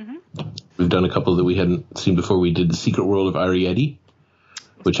HBO. Mm-hmm. We've done a couple that we hadn't seen before. We did The Secret World of Arrietty,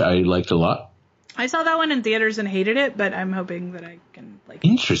 which I liked a lot. I saw that one in theaters and hated it, but I'm hoping that I can like it.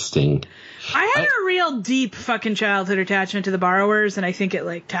 Interesting. I had a real deep fucking childhood attachment to The Borrowers, and I think it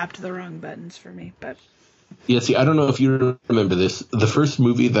like tapped the wrong buttons for me. But yeah, see, I don't know if you remember this. The first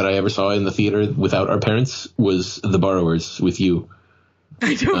movie that I ever saw in the theater without our parents was The Borrowers with you.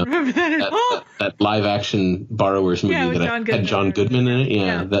 I don't remember that at all. That live action Borrowers movie that had John Goodman in it.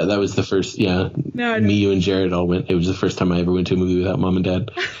 Yeah. That was the first. Yeah. No, me, you, and Jared all went. It was the first time I ever went to a movie without mom and dad.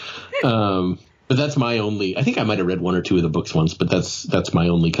 But that's my only. I think I might have read one or two of the books once, but that's my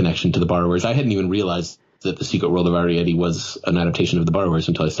only connection to the Borrowers. I hadn't even realized that The Secret World of Arrietty was an adaptation of the Borrowers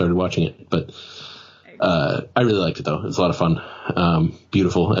until I started watching it. But I really liked it, though. It was a lot of fun.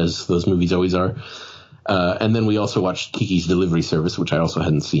 Beautiful, as those movies always are. And then we also watched Kiki's Delivery Service, which I also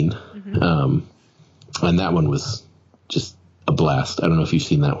hadn't seen. Mm-hmm. And that one was just a blast. I don't know if you've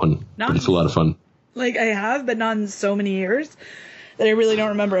seen that one, but it's a lot of fun. Like, I have, but not in so many years that I really don't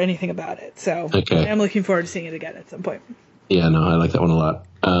remember anything about it. So I'm looking forward to seeing it again at some point. Yeah, no, I like that one a lot.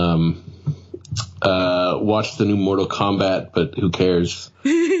 Watched the new Mortal Kombat, but who cares?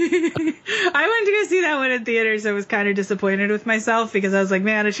 I went to go see that one in theaters. I was kind of disappointed with myself because I was like,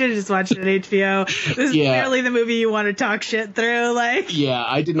 man, I should have just watched it on HBO. This is clearly the movie you want to talk shit through. Like, yeah,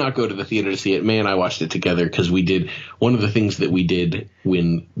 I did not go to the theater to see it. Man, I watched it together because we did. One of the things that we did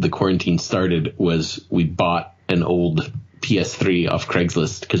when the quarantine started was we bought an old PS3 off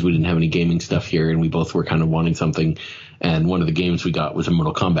Craigslist because we didn't have any gaming stuff here, and we both were kind of wanting something. And one of the games we got was a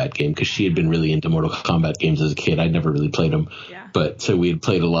Mortal Kombat game because she had been really into Mortal Kombat games as a kid. I'd never really played them. Yeah. But so we had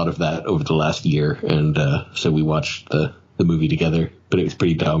played a lot of that over the last year. And so we watched the movie together. But it was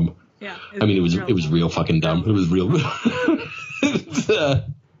pretty dumb. Yeah. It was real fucking dumb. It was real.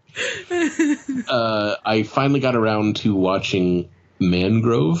 I finally got around to watching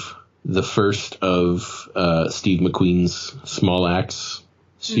Mangrove, the first of Steve McQueen's Small Axe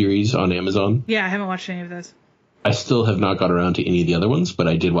series on Amazon. Yeah, I haven't watched any of those. I still have not got around to any of the other ones, but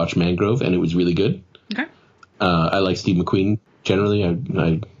I did watch Mangrove, and it was really good. Okay. I like Steve McQueen generally.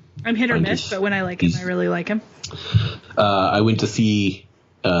 I'm hit or miss, but when I like him, I really like him. I went to see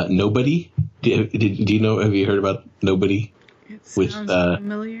Nobody. Do you know? Have you heard about Nobody? It sounds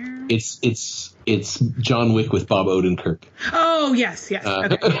familiar. It's John Wick with Bob Odenkirk. Oh yes.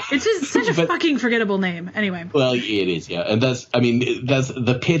 Okay. It's just such a fucking forgettable name. Anyway. Well, it is, yeah, and that's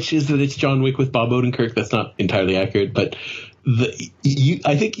the pitch is that it's John Wick with Bob Odenkirk. That's not entirely accurate, but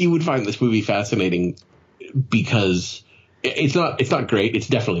I think you would find this movie fascinating because it's not great. It's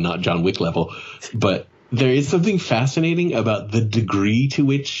definitely not John Wick level, but there is something fascinating about the degree to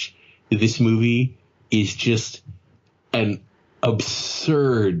which this movie is just an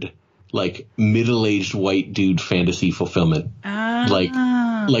absurd, like, middle-aged white dude fantasy fulfillment.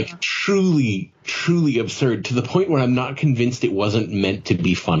 Like truly, truly absurd to the point where I'm not convinced it wasn't meant to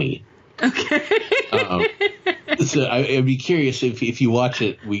be funny. Okay. So I'd be curious if you watch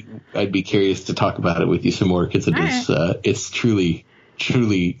it. I'd be curious to talk about it with you some more because it's truly,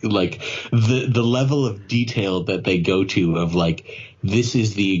 truly like the level of detail that they go to of like this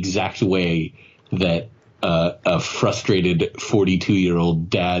is the exact way that a frustrated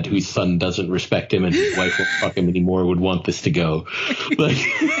 42-year-old dad whose son doesn't respect him and his wife won't fuck him anymore would want this to go. Like,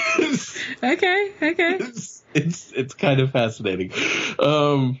 okay. It's kind of fascinating.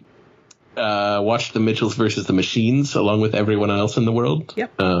 Watched The Mitchells versus the Machines along with everyone else in the world.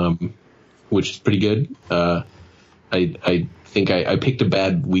 Yep. Which is pretty good. I think I picked a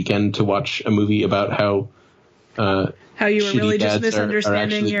bad weekend to watch a movie about how you were really just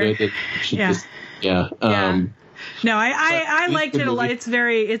misunderstanding your. Yeah. No, I liked it a lot. It's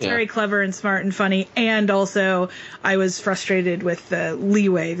very clever and smart and funny. And also, I was frustrated with the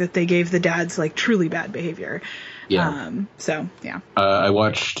leeway that they gave the dads, like, truly bad behavior. Yeah. Yeah. I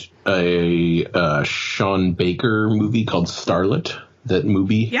watched a Sean Baker movie called Starlet that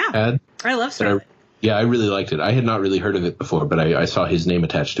Mubi had. I love Starlet. I really liked it. I had not really heard of it before, but I saw his name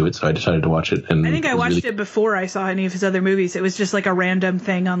attached to it, so I decided to watch it. And I think I watched it before I saw any of his other movies. It was just like a random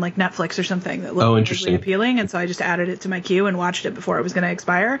thing on like Netflix or something that looked really appealing, and so I just added it to my queue and watched it before it was going to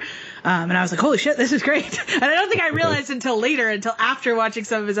expire. And I was like, holy shit, this is great. And I don't think I realized until after watching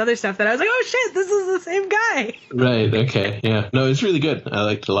some of his other stuff that I was like, oh shit, this is the same guy. Right, okay, yeah. No, it's really good. I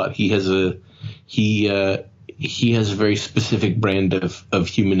liked it a lot. He has a very specific brand of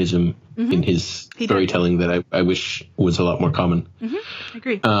humanism in his storytelling that I wish was a lot more common. Mm-hmm. I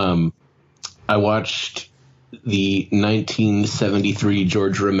agree. I watched the 1973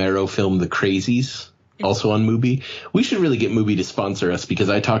 George Romero film The Crazies, also on Mubi. We should really get Mubi to sponsor us because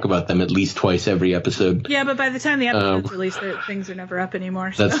I talk about them at least twice every episode. Yeah, but by the time the episode's released, things are never up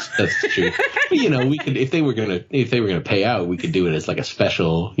anymore. So. That's true. But, we could if they were gonna pay out, we could do it as like a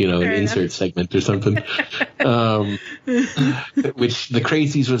special, an insert segment or something. Which The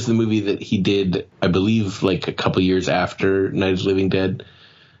Crazies was the movie that he did, I believe, like a couple years after Night of the Living Dead.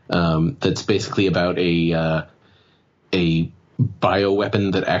 That's basically about a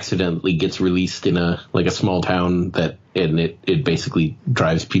bioweapon that accidentally gets released in a small town and it basically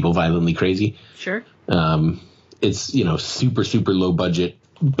drives people violently crazy. Sure. It's, super, super low budget,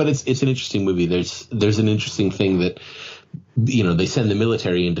 but it's an interesting movie. There's an interesting thing that, they send the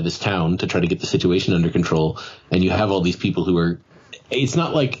military into this town to try to get the situation under control. And you have all these people who are, it's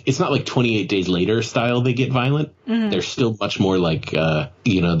not like 28 Days Later style they get violent. Mm-hmm. They're still much more like,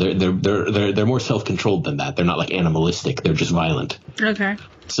 they're more self-controlled than that. They're not like animalistic. They're just violent. Okay.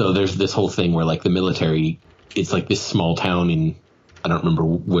 So there's this whole thing where like the military, it's like this small town in, I don't remember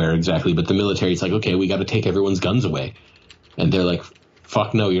where exactly, but the military's like, okay, we got to take everyone's guns away. And they're like,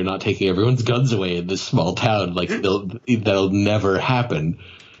 fuck no, you're not taking everyone's guns away in this small town. Like that'll never happen.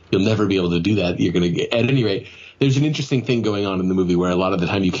 You'll never be able to do that. You're going to get, at any rate, there's an interesting thing going on in the movie where a lot of the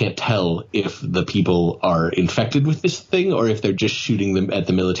time you can't tell if the people are infected with this thing or if they're just shooting them at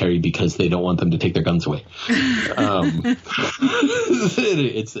the military because they don't want them to take their guns away.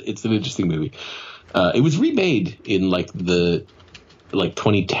 It's an interesting movie. It was remade in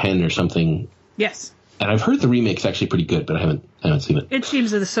 2010 or something. Yes. And I've heard the remake's actually pretty good, but I haven't seen it. It seems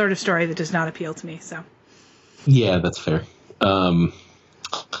the sort of story that does not appeal to me, so. Yeah, that's fair.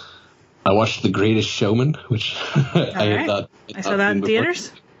 I watched The Greatest Showman, which I thought I saw that in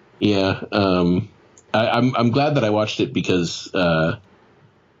theaters. Yeah, I'm glad that I watched it because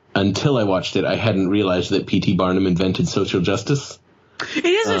until I watched it, I hadn't realized that P.T. Barnum invented social justice. It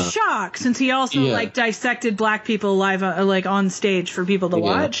is a shock since he also dissected black people live on stage for people to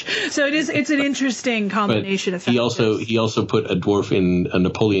watch. So it's an interesting combination of factors. He also put a dwarf in a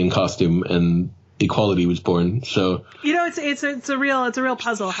Napoleon costume and equality was born. So it's a real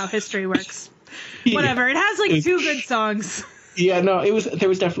puzzle how history works. Whatever. It has 2 good songs. Yeah, no, there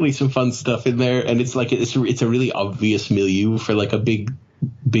was definitely some fun stuff in there, and it's a really obvious milieu for a big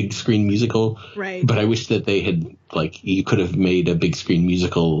screen musical. Right. But I wish that they had you could have made a big screen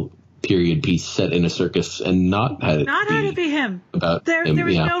musical period piece set in a circus and not had it be him. About there him,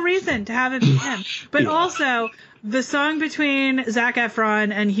 was no reason to have it be him. But also the song between Zac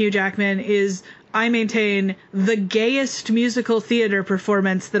Efron and Hugh Jackman is, I maintain, the gayest musical theater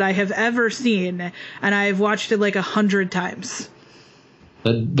performance that I have ever seen, and I've watched it 100 times.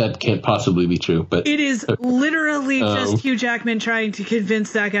 That can't possibly be true, but it is literally just Hugh Jackman trying to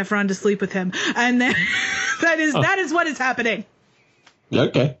convince Zac Efron to sleep with him, and then that is what is happening.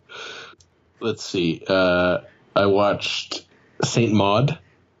 Okay, let's see. I watched Saint Maud,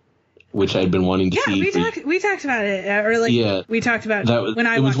 which I'd been wanting to see. We talked about it, we talked about it when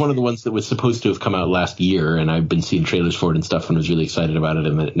it was one of the ones that was supposed to have come out last year, and I've been seeing trailers for it and stuff, and was really excited about it,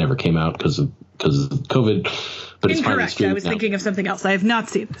 and then it never came out because of COVID. But incorrect. I was thinking of something else. I have not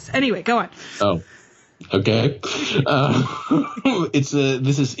seen this. Anyway, go on. Oh, okay. It's an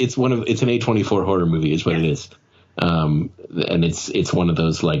A24 horror movie, is what it is, and it's one of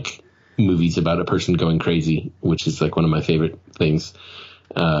those movies about a person going crazy, which is one of my favorite things,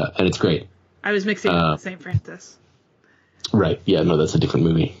 and it's great. I was mixing up with St. Francis. Right. Yeah. No, that's a different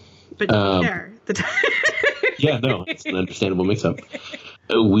movie. But yeah. No, it's an understandable mix-up.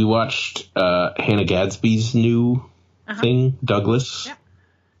 We watched Hannah Gadsby's new thing, Douglas,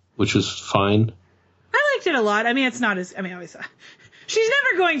 which was fine. I liked it a lot. I mean, it's not as... I mean, always... She's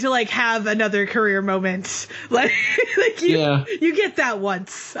never going to, have another career moment. You get that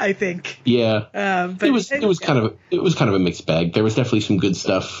once, I think. Yeah. But it was kind of a mixed bag. There was definitely some good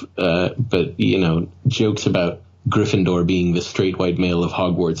stuff, but, jokes about Gryffindor being the straight white male of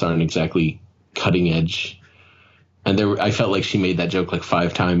Hogwarts aren't exactly cutting edge. And I felt like she made that joke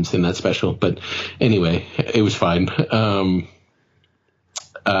 5 times in that special. But anyway, it was fine. Finally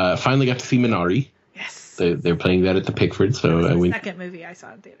got to see Minari. Yes. They're playing that at the Pickford. So that was the second movie I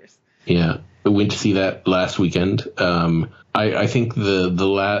saw in theaters. Yeah. I went to see that last weekend. I think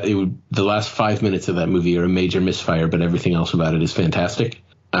the last 5 minutes of that movie are a major misfire, but everything else about it is fantastic.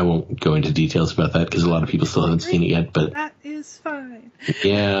 I won't go into details about that because a lot of people still haven't seen it yet. But that is fine.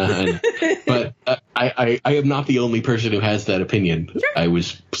 Yeah, but I am not the only person who has that opinion. Sure. I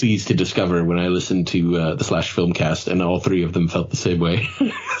was pleased to discover when I listened to the Slash Filmcast, and all 3 of them felt the same way.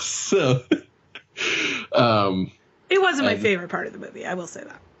 So, it wasn't my favorite part of the movie. I will say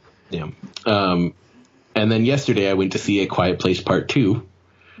that. Yeah. And then yesterday I went to see A Quiet Place Part 2.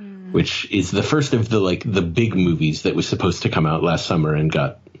 Which is the first of the big movies that was supposed to come out last summer and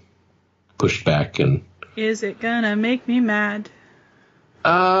got pushed back. And is it gonna make me mad?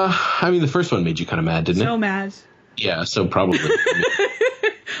 I mean, the first one made you kind of mad, didn't it? So mad. Yeah, so probably.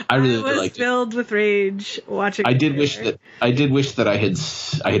 I really was liked filled with rage watching. I did wish that I had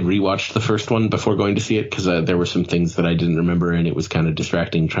rewatched the first one before going to see it because there were some things that I didn't remember and it was kind of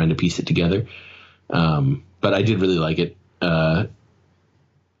distracting trying to piece it together. But I did really like it. Cillian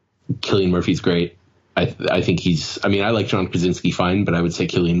Murphy's great. I think I like John Krasinski fine, but I would say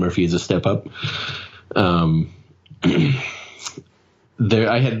Cillian Murphy is a step up.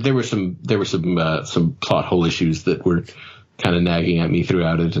 There were some plot hole issues that were kind of nagging at me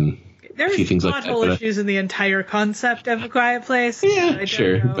throughout it, and there's a few things plot like hole that. issues in the entire concept of A Quiet Place. Yeah,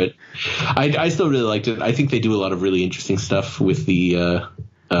 sure, but I still really liked it. I think they do a lot of really interesting stuff with the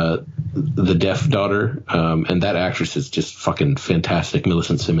deaf daughter, and that actress is just fucking fantastic.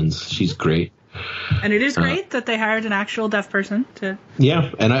 Millicent Simmons, she's great. And it is great that they hired an actual deaf person to.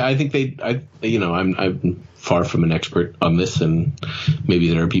 Yeah, and I think I'm far from an expert on this, and maybe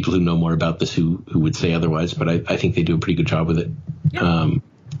there are people who know more about this who would say otherwise, but I think they do a pretty good job with it. Yeah.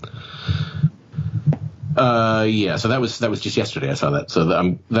 So that was just yesterday I saw that.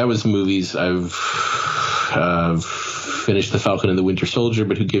 So that was movies. I've finished The Falcon and the Winter Soldier,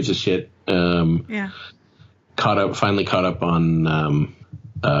 but who gives a shit? Yeah. Finally caught up on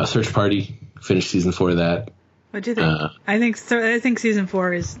Search Party. Finished season 4 of that. What do you think? I think season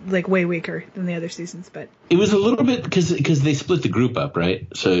 4 is like way weaker than the other seasons, but it was a little bit because they split the group up, right?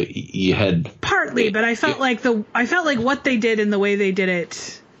 So you had partly, but I felt like what they did and the way they did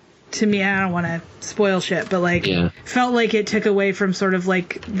it. To me, I don't want to spoil shit, but felt like it took away from sort of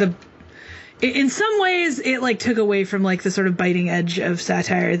like in some ways it like took away from like the sort of biting edge of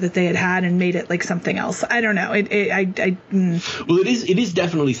satire that they had and made it like something else. I don't know. Well, it is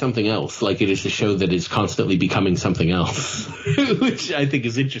definitely something else. Like it is a show that is constantly becoming something else, which I think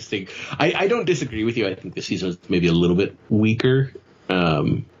is interesting. I don't disagree with you. I think this season was maybe a little bit weaker.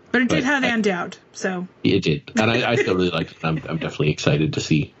 But it did have Ann Dowd, so it did, and I still really liked it. I'm definitely excited to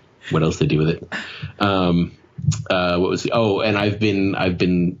see what else they do with it. And I've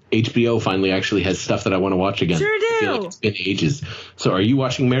been HBO finally actually has stuff that I want to watch again. Sure do. I feel like it's been ages. So are you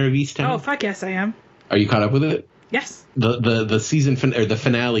watching Mare of Easttown? Oh fuck yes, I am. Are you caught up with it? Yes. The season or the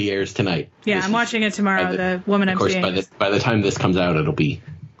finale airs tonight. Yeah, I'm watching it tomorrow. The woman I'm seeing. Of course, by the time this comes out, it'll be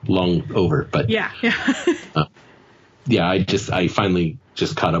long over. But yeah. I finally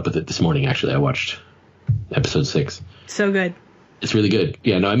just caught up with it this morning. Actually, I watched episode 6. So good. It's really good.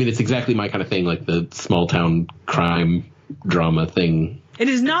 Yeah, no, I mean, it's exactly my kind of thing, like the small town crime drama thing. It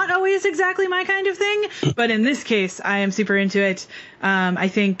is not always exactly my kind of thing, but in this case, I am super into it. I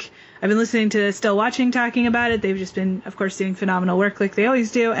think I've been listening to Still Watching talking about it. They've just been, of course, doing phenomenal work like they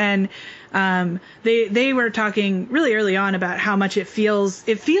always do. And they were talking really early on about how much it feels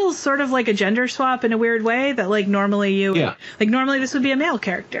sort of like a gender swap in a weird way that like normally normally this would be a male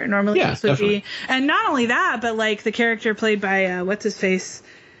character. Normally this would definitely be, and not only that, but like the character played by what's his face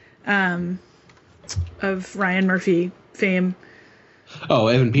of Ryan Murphy fame. Oh,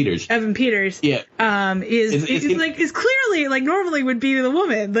 Evan Peters. Yeah. Is clearly like normally would be the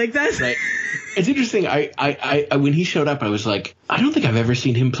woman. Like that's right. It's interesting. I when he showed up, I was like, I don't think I've ever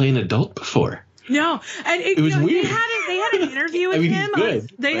seen him play an adult before. No, and it was weird. They had an interview with him.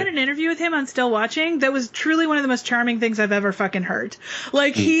 They had an interview with him on Still Watching. That was truly one of the most charming things I've ever fucking heard.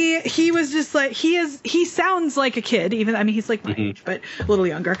 Like he was just like he sounds like a kid. Even he's like my age, but a little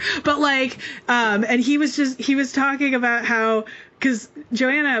younger. But like and he was talking about how. Because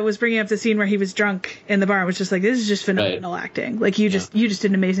Joanna was bringing up the scene where he was drunk in the bar and was just like, this is just phenomenal acting. Like, you just did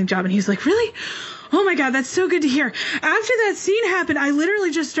an amazing job. And he's like, really? Oh, my God, that's so good to hear. After that scene happened, I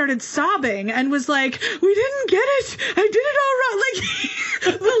literally just started sobbing and was like, we didn't get it. I did it all wrong. Like,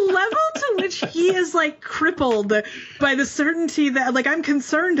 the level to which he is, like, crippled by the certainty that, like, I'm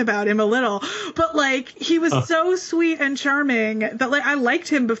concerned about him a little. But, like, he was so sweet and charming that, like, I liked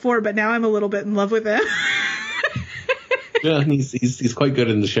him before, but now I'm a little bit in love with him. Yeah, he's quite good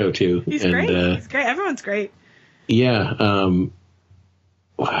in the show too. He's great. He's great. Everyone's great. Yeah. I mean,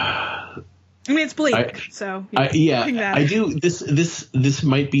 it's bleak. I do. This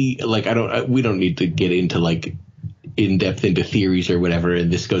might be like we don't need to get into like in depth into theories or whatever.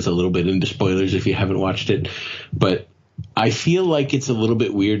 And this goes a little bit into spoilers if you haven't watched it. But I feel like it's a little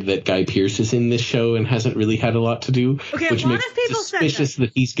bit weird that Guy Pearce is in this show and hasn't really had a lot to do, which makes it suspicious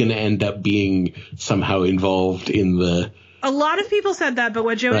that he's going to end up being somehow involved in the. A lot of people said that, but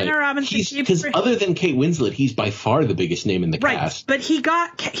what Joanna Robinson keeps... Because other than Kate Winslet, he's by far the biggest name in the cast. But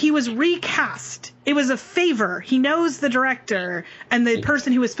he was recast. It was a favor. He knows the director, and the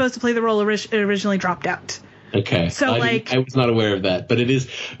person who was supposed to play the role originally dropped out. Okay. So I was not aware of that, but it is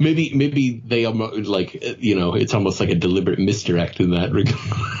maybe they like it's almost like a deliberate misdirect in that regard.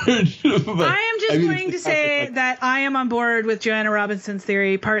 I am just going to say that I am on board with Joanna Robinson's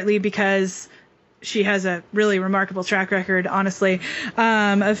theory, partly because she has a really remarkable track record, honestly,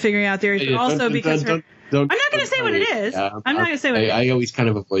 of figuring out theories, but also because I'm not going to say what it is. I'm not going to say what it is. I always kind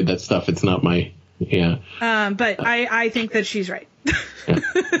of avoid that stuff. It's not my Yeah. But I think that she's right.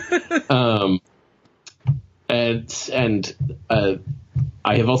 And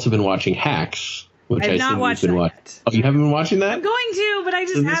I have also been watching Hacks, which I've I not assume watched you've been that watching. yet. Oh, you haven't been watching that? I'm going to, but I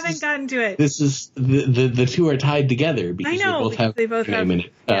just haven't gotten to it. This is the two are tied together because they both have name in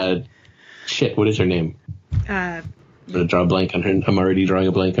it. yeah. Shit, what is her name? Uh, I'm gonna draw a blank on her. I'm already drawing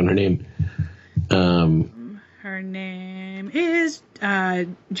a blank on her name. Her name is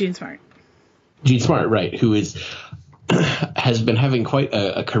Jean Smart. Jean Smart, right? Who has been having quite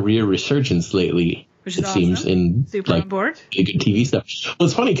a career resurgence lately. Which is it awesome. Seems in Super on board. Good TV stuff. Well,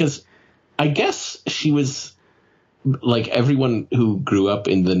 it's funny because I guess she was like everyone who grew up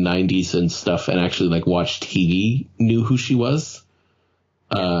in the 90s and stuff and actually like watched TV knew who she was.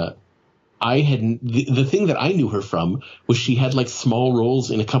 I had the thing that I knew her from was she had like small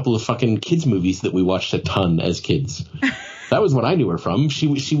roles in a couple of fucking kids movies that we watched a ton as kids. That was what I knew her from. She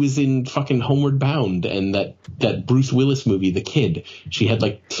was in fucking Homeward Bound and that Bruce Willis movie, The Kid. She had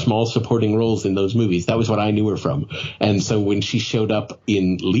like small supporting roles in those movies. That was what I knew her from. And so when she showed up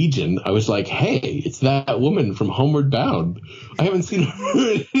in Legion, I was like, hey, it's that woman from Homeward Bound. I haven't seen her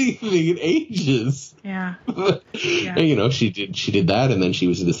in anything in ages. Yeah. Yeah. And, you know, she did that, and then she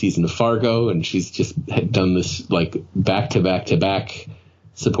was in the season of Fargo, and she's just had done this like back to back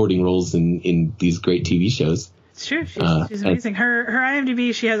supporting roles in these great TV shows. It's true. She's amazing. Her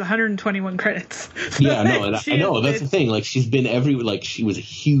IMDb, she has 121 credits. Yeah, no, and I know that's the thing. Like she's been she was a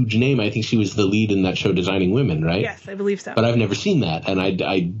huge name. I think she was the lead in that show Designing Women, right? Yes, I believe so. But I've never seen that, and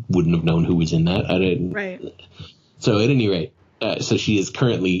I wouldn't have known who was in that. I didn't. Right. So at any rate, so she is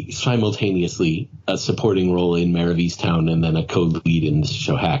currently simultaneously a supporting role in Mare of Easttown and then a co-lead in the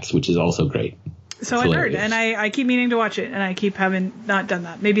show Hacks, which is also great. So I heard, and I keep meaning to watch it, and I keep having not done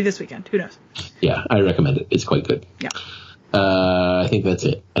that. Maybe this weekend. Who knows? Yeah, I recommend it. It's quite good. Yeah. I think that's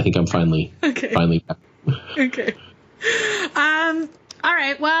it. I think I'm finally back. Okay. All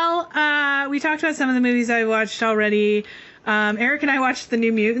right. Well, we talked about some of the movies I watched already. Eric and I watched The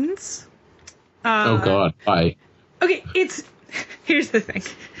New Mutants. Oh God, why? Okay, here's the thing.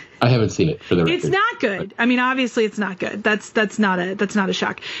 I haven't seen it for the record. It's not good. I mean, obviously it's not good. That's not a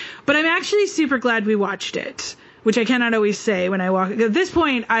shock. But I'm actually super glad we watched it, which I cannot always say when I walk. At this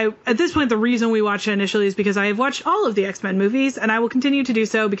point, the reason we watched it initially is because I have watched all of the X-Men movies, and I will continue to do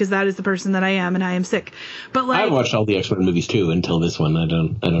so because that is the person that I am, and I am sick. But like, I've watched all the X-Men movies too until this one. I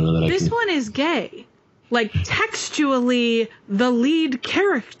don't know that this one is gay. Like textually, the lead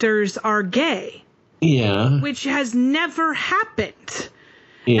characters are gay. Yeah. Which has never happened.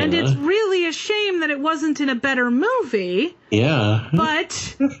 Yeah. And it's really a shame that it wasn't in a better movie. Yeah.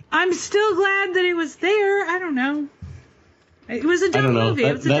 But I'm still glad that it was there. I don't know. It was a dumb movie.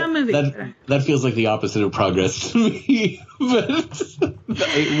 It was a dumb movie. That feels like the opposite of progress to me.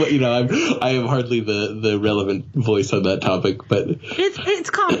 But, you know, I am hardly the relevant voice on that topic. But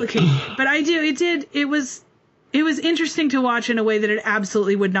it's complicated. But it was interesting to watch in a way that it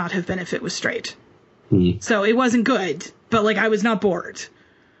absolutely would not have been if it was straight. So it wasn't good, but like I was not bored.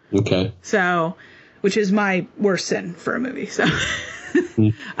 Okay. So, which is my worst sin for a movie. So,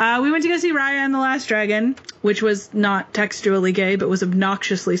 we went to go see Raya and the Last Dragon, which was not textually gay, but was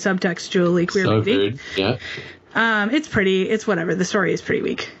obnoxiously subtextually queer movie. Yeah. It's pretty. It's whatever. The story is pretty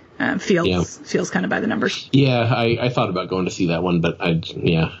weak. Feels kind of by the numbers. Yeah, I thought about going to see that one, but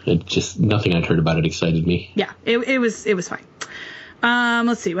it just nothing I'd heard about it excited me. Yeah, it was fine.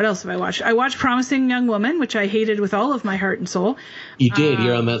 Let's see, what else have I watched? I watched Promising Young Woman, which I hated with all of my heart and soul. You did.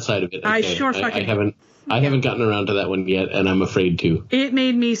 You're on that side of it. Okay. I sure fucking I haven't gotten around to that one yet, and I'm afraid to. It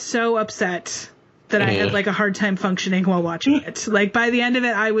made me so upset that I had like a hard time functioning while watching it. Like by the end of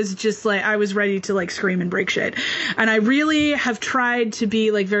it, I was just like, I was ready to like scream and break shit. And I really have tried to be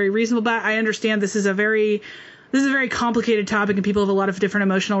like very reasonable about it. I understand this is a very complicated topic, and people have a lot of different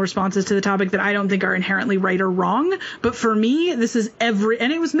emotional responses to the topic that I don't think are inherently right or wrong. But for me, this is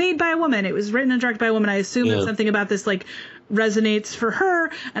and it was made by a woman. It was written and directed by a woman. I assume that something about this like resonates for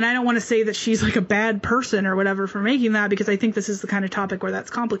her. And I don't want to say that she's like a bad person or whatever for making that, because I think this is the kind of topic where that's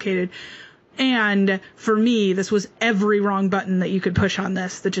complicated. And for me, this was every wrong button that you could push on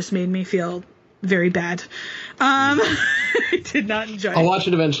this that just made me feel very bad. I did not enjoy it. I'll watch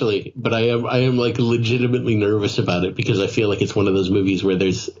it eventually, but I am like legitimately nervous about it because I feel like it's one of those movies where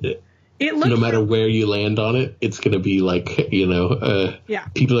no matter where you land on it, it's going to be like, you know,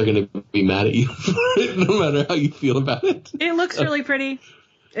 people are going to be mad at you for it no matter how you feel about it. It looks really pretty.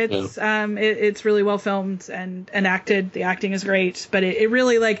 It's it's really well filmed and acted. The acting is great, but it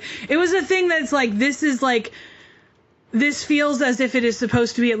really like, it was a thing that's like, this feels as if it is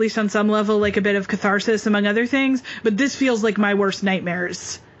supposed to be, at least on some level, like a bit of catharsis among other things, but this feels like my worst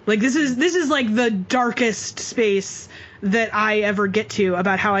nightmares Like, this is like the darkest space that I ever get to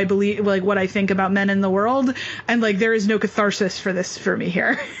about how I believe, like, what I think about men in the world, and like there is no catharsis for this for me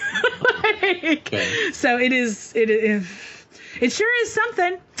here. So it sure is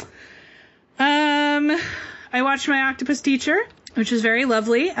something. I watched My Octopus Teacher, which is very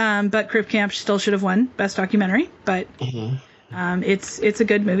lovely, but Crip Camp still should have won Best Documentary, but it's a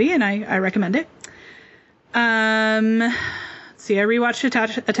good movie and I recommend it. See, I rewatched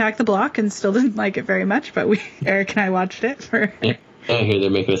Attack the Block and still didn't like it very much, but Eric and I watched it for. Yeah, I hear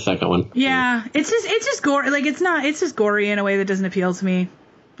they're making a second one. Yeah, it's just gory. Like, it's just gory in a way that doesn't appeal to me.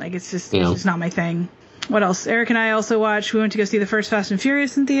 Like, it's just not my thing. What else? Eric and I also watched. We went to go see the first Fast and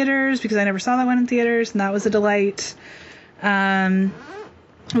Furious in theaters because I never saw that one in theaters, and that was a delight. We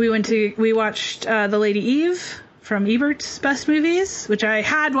watched The Lady Eve from Ebert's Best Movies, which I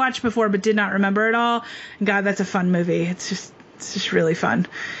had watched before but did not remember at all. And God, that's a fun movie. It's just really fun.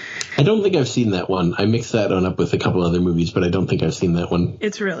 I don't think I've seen that one. I mixed that one up with a couple other movies, but I don't think I've seen that one.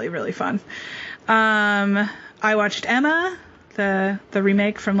 It's really, really fun. I watched Emma, the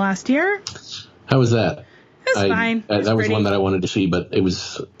remake from last year. How was that? It was fine. That was one that I wanted to see, but I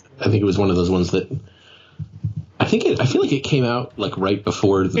think it was one of those ones that I feel like it came out like right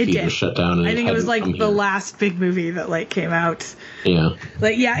before the theater shut down. And I think it was like the last big movie that like came out. Yeah.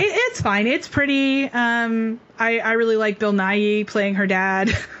 Like, yeah, it's fine. It's pretty. I really like Bill Nighy playing her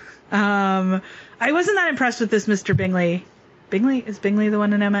dad. I wasn't that impressed with this Mr. Bingley. Is Bingley the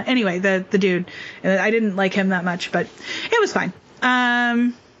one in Emma? Anyway, the dude. I didn't like him that much, but it was fine.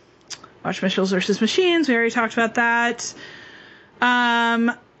 Watched Mitchells vs. Machines. We already talked about that.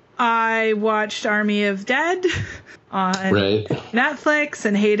 I watched Army of Dead on Netflix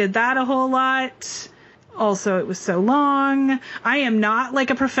and hated that a whole lot. Also, it was so long. I am not like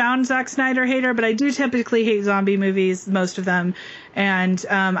a profound Zack Snyder hater, but I do typically hate zombie movies, most of them. And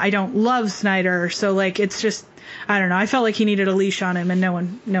I don't love Snyder, so like it's just, I don't know. I felt like he needed a leash on him, and no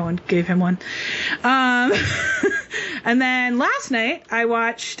one gave him one. And then last night I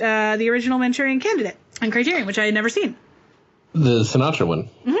watched the original Manchurian Candidate on Criterion, which I had never seen. The Sinatra one.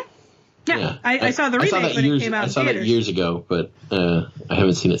 Mm-hmm. Yeah. I saw the remake when it came out. I saw that years ago, but I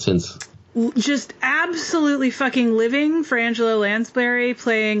haven't seen it since. Just absolutely fucking living for Angela Lansbury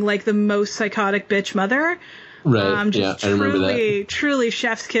playing like the most psychotic bitch mother. Right. Just I remember that. Truly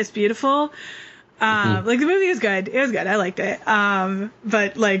chef's kiss beautiful. Like the movie was good. It was good. I liked it.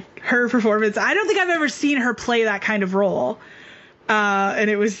 But like her performance, I don't think I've ever seen her play that kind of role. And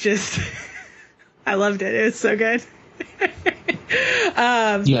it was just, I loved it. It was so good.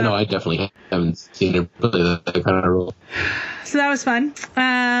 I definitely haven't seen her play that kind of role. So that was fun.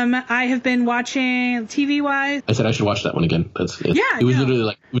 I have been watching TV-wise. I said I should watch that one again. It was literally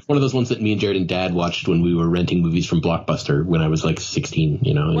like, it was one of those ones that me and Jared and Dad watched when we were renting movies from Blockbuster when I was like 16,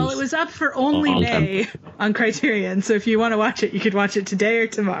 you know. It was up for only May on Criterion, so if you want to watch it, you could watch it today or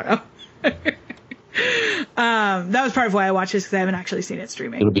tomorrow. That was part of why I watched this, because I haven't actually seen it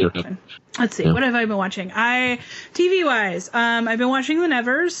streaming. It'll be around. Let's see. Yeah. What have I been watching? TV-wise, I've been watching The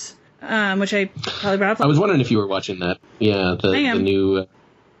Nevers, which I probably brought up. I was wondering if you were watching that. Yeah,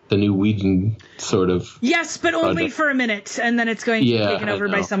 the new Whedon sort of. Yes, but only project. For a minute, and then it's going to be taken over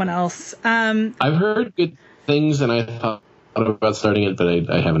by someone else. I've heard good things, and I thought about starting it, but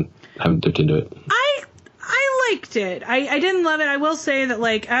I haven't dipped into it. I liked it. I didn't love it. I will say that,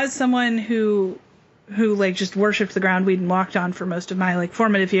 like, as someone who like just worshipped the ground Whedon walked on for most of my like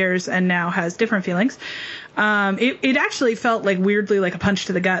formative years and now has different feelings, it actually felt like weirdly like a punch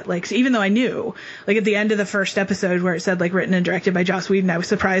to the gut. Like, even though I knew, like at the end of the first episode where it said like written and directed by Joss Whedon, I was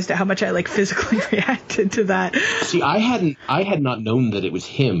surprised at how much I like physically reacted to that. See, I had not known that it was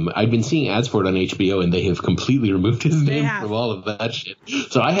him. I'd been seeing ads for it on HBO, and they have completely removed his name from all of that shit.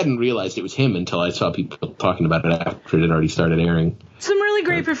 So I hadn't realized it was him until I saw people talking about it after it had already started airing. Some really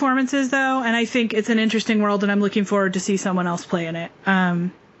great performances, though, and I think it's an interesting world, and I'm looking forward to see someone else play in it.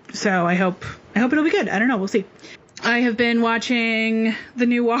 So I hope it'll be good. I don't know. We'll see. I have been watching the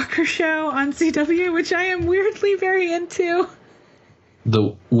new Walker show on CW, which I am weirdly very into.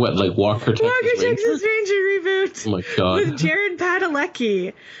 The what, like Walker Texas Ranger reboot? Oh my god! With Jared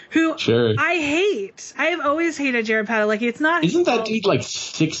Padalecki, who I hate. I have always hated Jared Padalecki. It's not. Isn't that dude like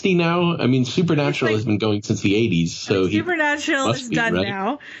 60 now? I mean, Supernatural has been going since the 80s, so Supernatural is done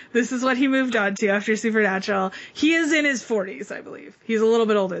now. This is what he moved on to after Supernatural. He is in his 40s, I believe. He's a little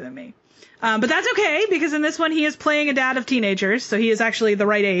bit older than me, but that's okay because in this one he is playing a dad of teenagers, so he is actually the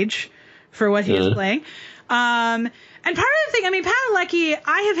right age for what he is playing. And part of the thing, I mean, Padalecki,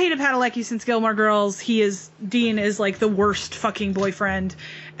 I have hated Padalecki since Gilmore Girls. Dean is like the worst fucking boyfriend.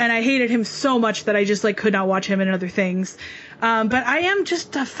 And I hated him so much that I just like could not watch him in other things. But I am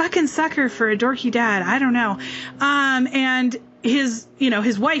just a fucking sucker for a dorky dad. I don't know. And his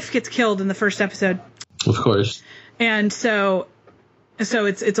wife gets killed in the first episode. Of course. And so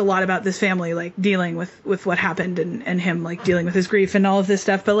it's a lot about this family, like, dealing with what happened and him, like, dealing with his grief and all of this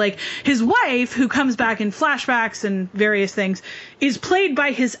stuff. But, like, his wife, who comes back in flashbacks and various things, is played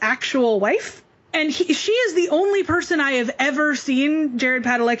by his actual wife. And she is the only person I have ever seen Jared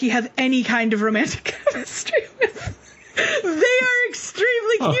Padalecki have any kind of romantic chemistry with. They are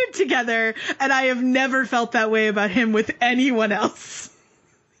extremely cute together, and I have never felt that way about him with anyone else.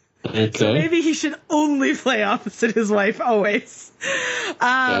 Okay. So maybe he should only play opposite his wife always.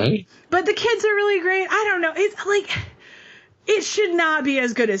 Okay. But the kids are really great. I don't know. It's like, it should not be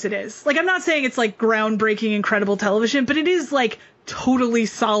as good as it is. Like, I'm not saying it's like groundbreaking, incredible television, but it is like totally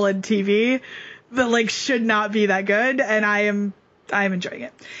solid TV that like should not be that good. And I'm enjoying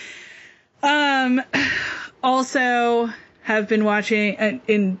it. Also have been watching,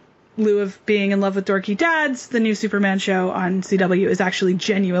 in lieu of being in love with dorky dads, the new Superman show on CW is actually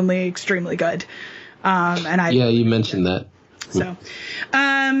genuinely extremely good. Yeah, you mentioned that. So,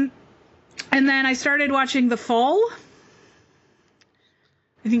 and then I started watching The Fall.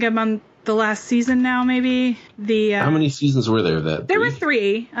 I think I'm on the last season now, maybe. How many seasons were there of that? There were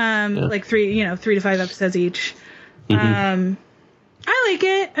 3, like 3 to 5 episodes each. Mm-hmm. I like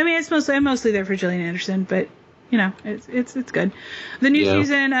it. I mean, I'm mostly there for Gillian Anderson, but you know, it's good. The new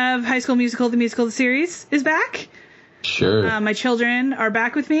season of High School Musical, the musical, the series is back. Sure. My children are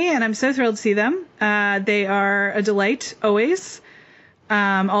back with me, and I'm so thrilled to see them. They are a delight always.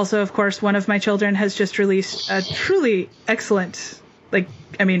 Also, of course, one of my children has just released a truly excellent, like,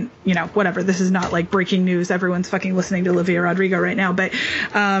 I mean, you know, whatever. This is not like breaking news. Everyone's fucking listening to Olivia Rodrigo right now, but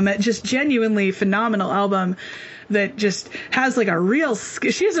just genuinely phenomenal album that just has like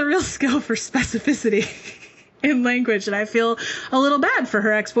she has a real skill for specificity in language, and I feel a little bad for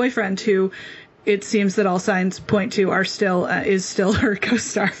her ex-boyfriend, who it seems that all signs point to is still her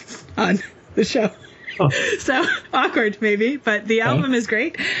co-star on the show. Oh. So awkward, maybe, but the album is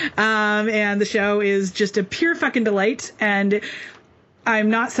great, and the show is just a pure fucking delight. And I'm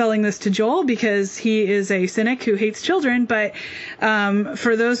not selling this to Joel because he is a cynic who hates children, but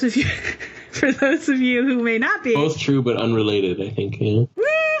for those of you who may not be, both true but unrelated, I think. Yeah.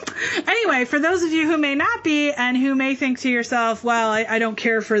 Anyway, for those of you who may not be and who may think to yourself, well, I don't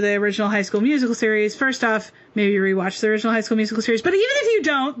care for the original High School Musical series. First off, maybe rewatch the original High School Musical series. But even if you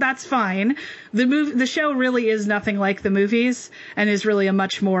don't, that's fine. The show really is nothing like the movies, and is really a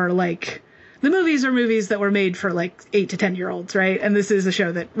much more like, the movies are movies that were made for like 8 to 10-year-olds, right? And this is a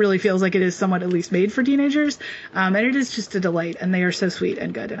show that really feels like it is somewhat at least made for teenagers. And it is just a delight, and they are so sweet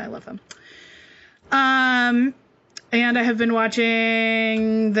and good, and I love them. And I have been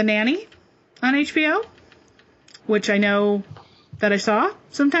watching The Nanny on HBO, which I know that I saw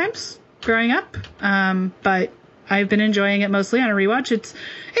sometimes growing up, but I've been enjoying it mostly on a rewatch.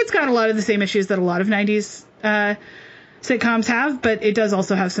 It's got a lot of the same issues that a lot of 90s sitcoms have, but it does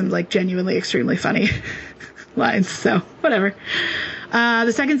also have some like genuinely extremely funny lines, so whatever.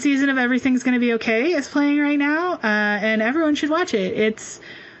 The second season of Everything's Gonna Be Okay is playing right now, and everyone should watch it.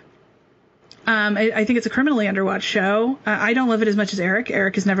 I think it's a criminally underwatched show. I don't love it as much as Eric.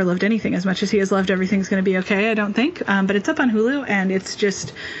 Eric has never loved anything as much as he has loved Everything's Gonna Be Okay, I don't think. But it's up on Hulu, and it's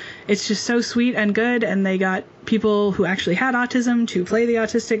just so sweet and good, and they got people who actually had autism to play the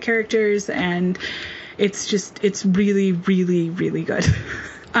autistic characters, and it's really, really, really good.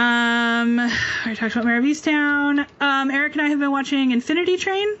 I talked about Mare of Easttown. Eric and I have been watching Infinity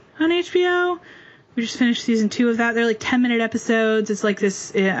Train on HBO. We just finished season 2 of that. They're like 10-minute episodes. It's like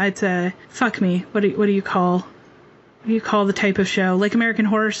this. It's a fuck me. What do you call the type of show? Like American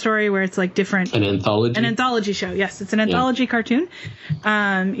Horror Story, where it's like different. An anthology. An anthology show. Yes, it's an anthology cartoon.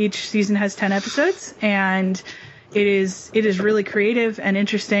 Each season has 10 episodes, and it is really creative and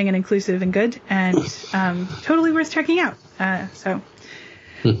interesting and inclusive and good, and totally worth checking out.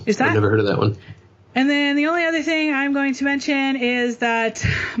 Is that? I've never heard of that one. And then the only other thing I'm going to mention is that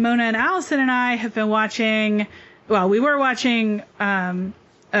Mona and Allison and I have been watching, we were watching a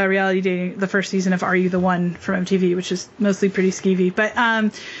reality dating, the first season of Are You the One from MTV, which is mostly pretty skeevy. But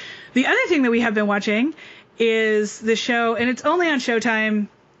the other thing that we have been watching is the show, and it's only on Showtime.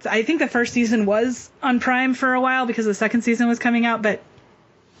 I think the first season was on Prime for a while because the second season was coming out, but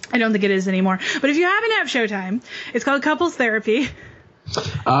I don't think it is anymore. But if you happen to have Showtime, it's called Couples Therapy.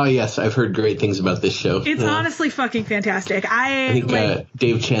 Oh, yes. I've heard great things about this show. It's honestly fucking fantastic. I think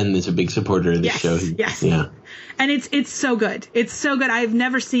Dave Chen is a big supporter of this show. Yes. Yeah. And it's so good. It's so good. I've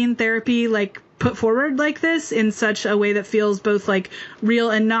never seen therapy like put forward like this in such a way that feels both like real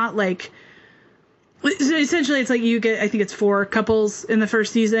and not like So essentially, it's like you get, I think it's 4 couples in the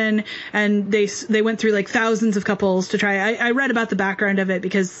first season, and they went through like thousands of couples to try. I read about the background of it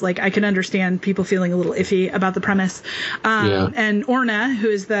because like I can understand people feeling a little iffy about the premise. And Orna, who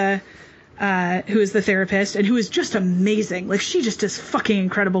is the therapist and who is just amazing. Like she just does fucking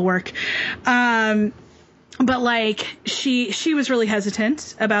incredible work. But like she was really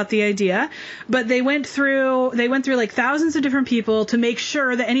hesitant about the idea, but they went through like thousands of different people to make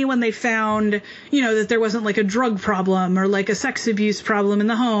sure that anyone they found, you know, that there wasn't like a drug problem or like a sex abuse problem in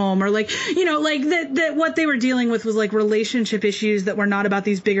the home, or like, you know, like that what they were dealing with was like relationship issues that were not about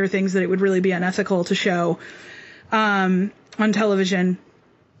these bigger things that it would really be unethical to show on television.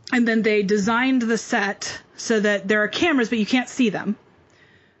 And then they designed the set so that there are cameras, but you can't see them.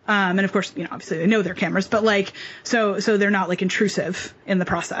 And of course, you know, obviously they know they're cameras, but like, so they're not like intrusive in the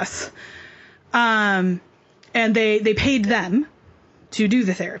process. And they paid them to do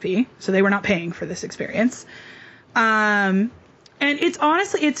the therapy, so they were not paying for this experience. And it's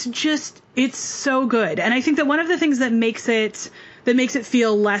honestly, it's so good. And I think that one of the things that makes it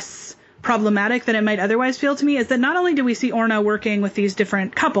feel less problematic than it might otherwise feel to me is that not only do we see Orna working with these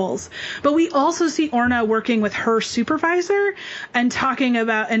different couples, but we also see Orna working with her supervisor and talking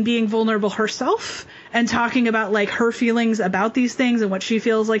about and being vulnerable herself and talking about like her feelings about these things and what she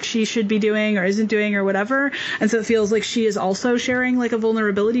feels like she should be doing or isn't doing or whatever. And so it feels like she is also sharing like a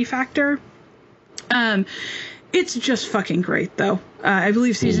vulnerability factor. It's just fucking great though. I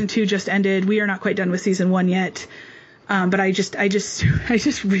believe season 2 just ended. We are not quite done with season 1 yet. But I just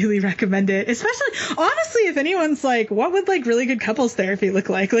really recommend it. Especially, honestly, if anyone's like, what would like really good couples therapy look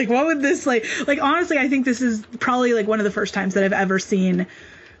like? Like, what would this like honestly, I think this is probably like one of the first times that I've ever seen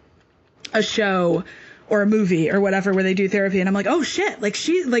a show or a movie or whatever where they do therapy. And I'm like, oh shit, like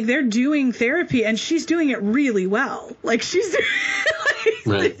they're doing therapy and she's doing it really well. Like she's doing,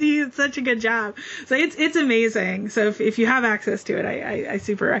 like, it's such a good job. So it's amazing. So if you have access to it, I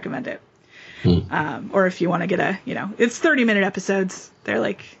super recommend it. Or if you want to get it's 30-minute episodes. They're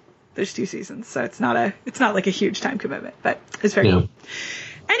like, there's 2 seasons, so it's not like a huge time commitment, but it's very cool.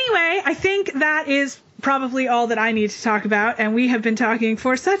 Anyway, I think that is probably all that I need to talk about, and we have been talking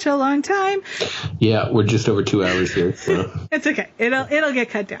for such a long time. Yeah, we're just over 2 hours here. So. It's okay. It'll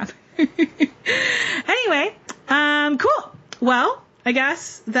get cut down. Anyway, cool. Well, I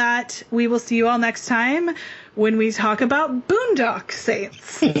guess that we will see you all next time when we talk about Boondock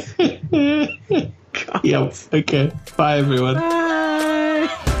Saints. Yep. Okay. Bye, everyone. Bye.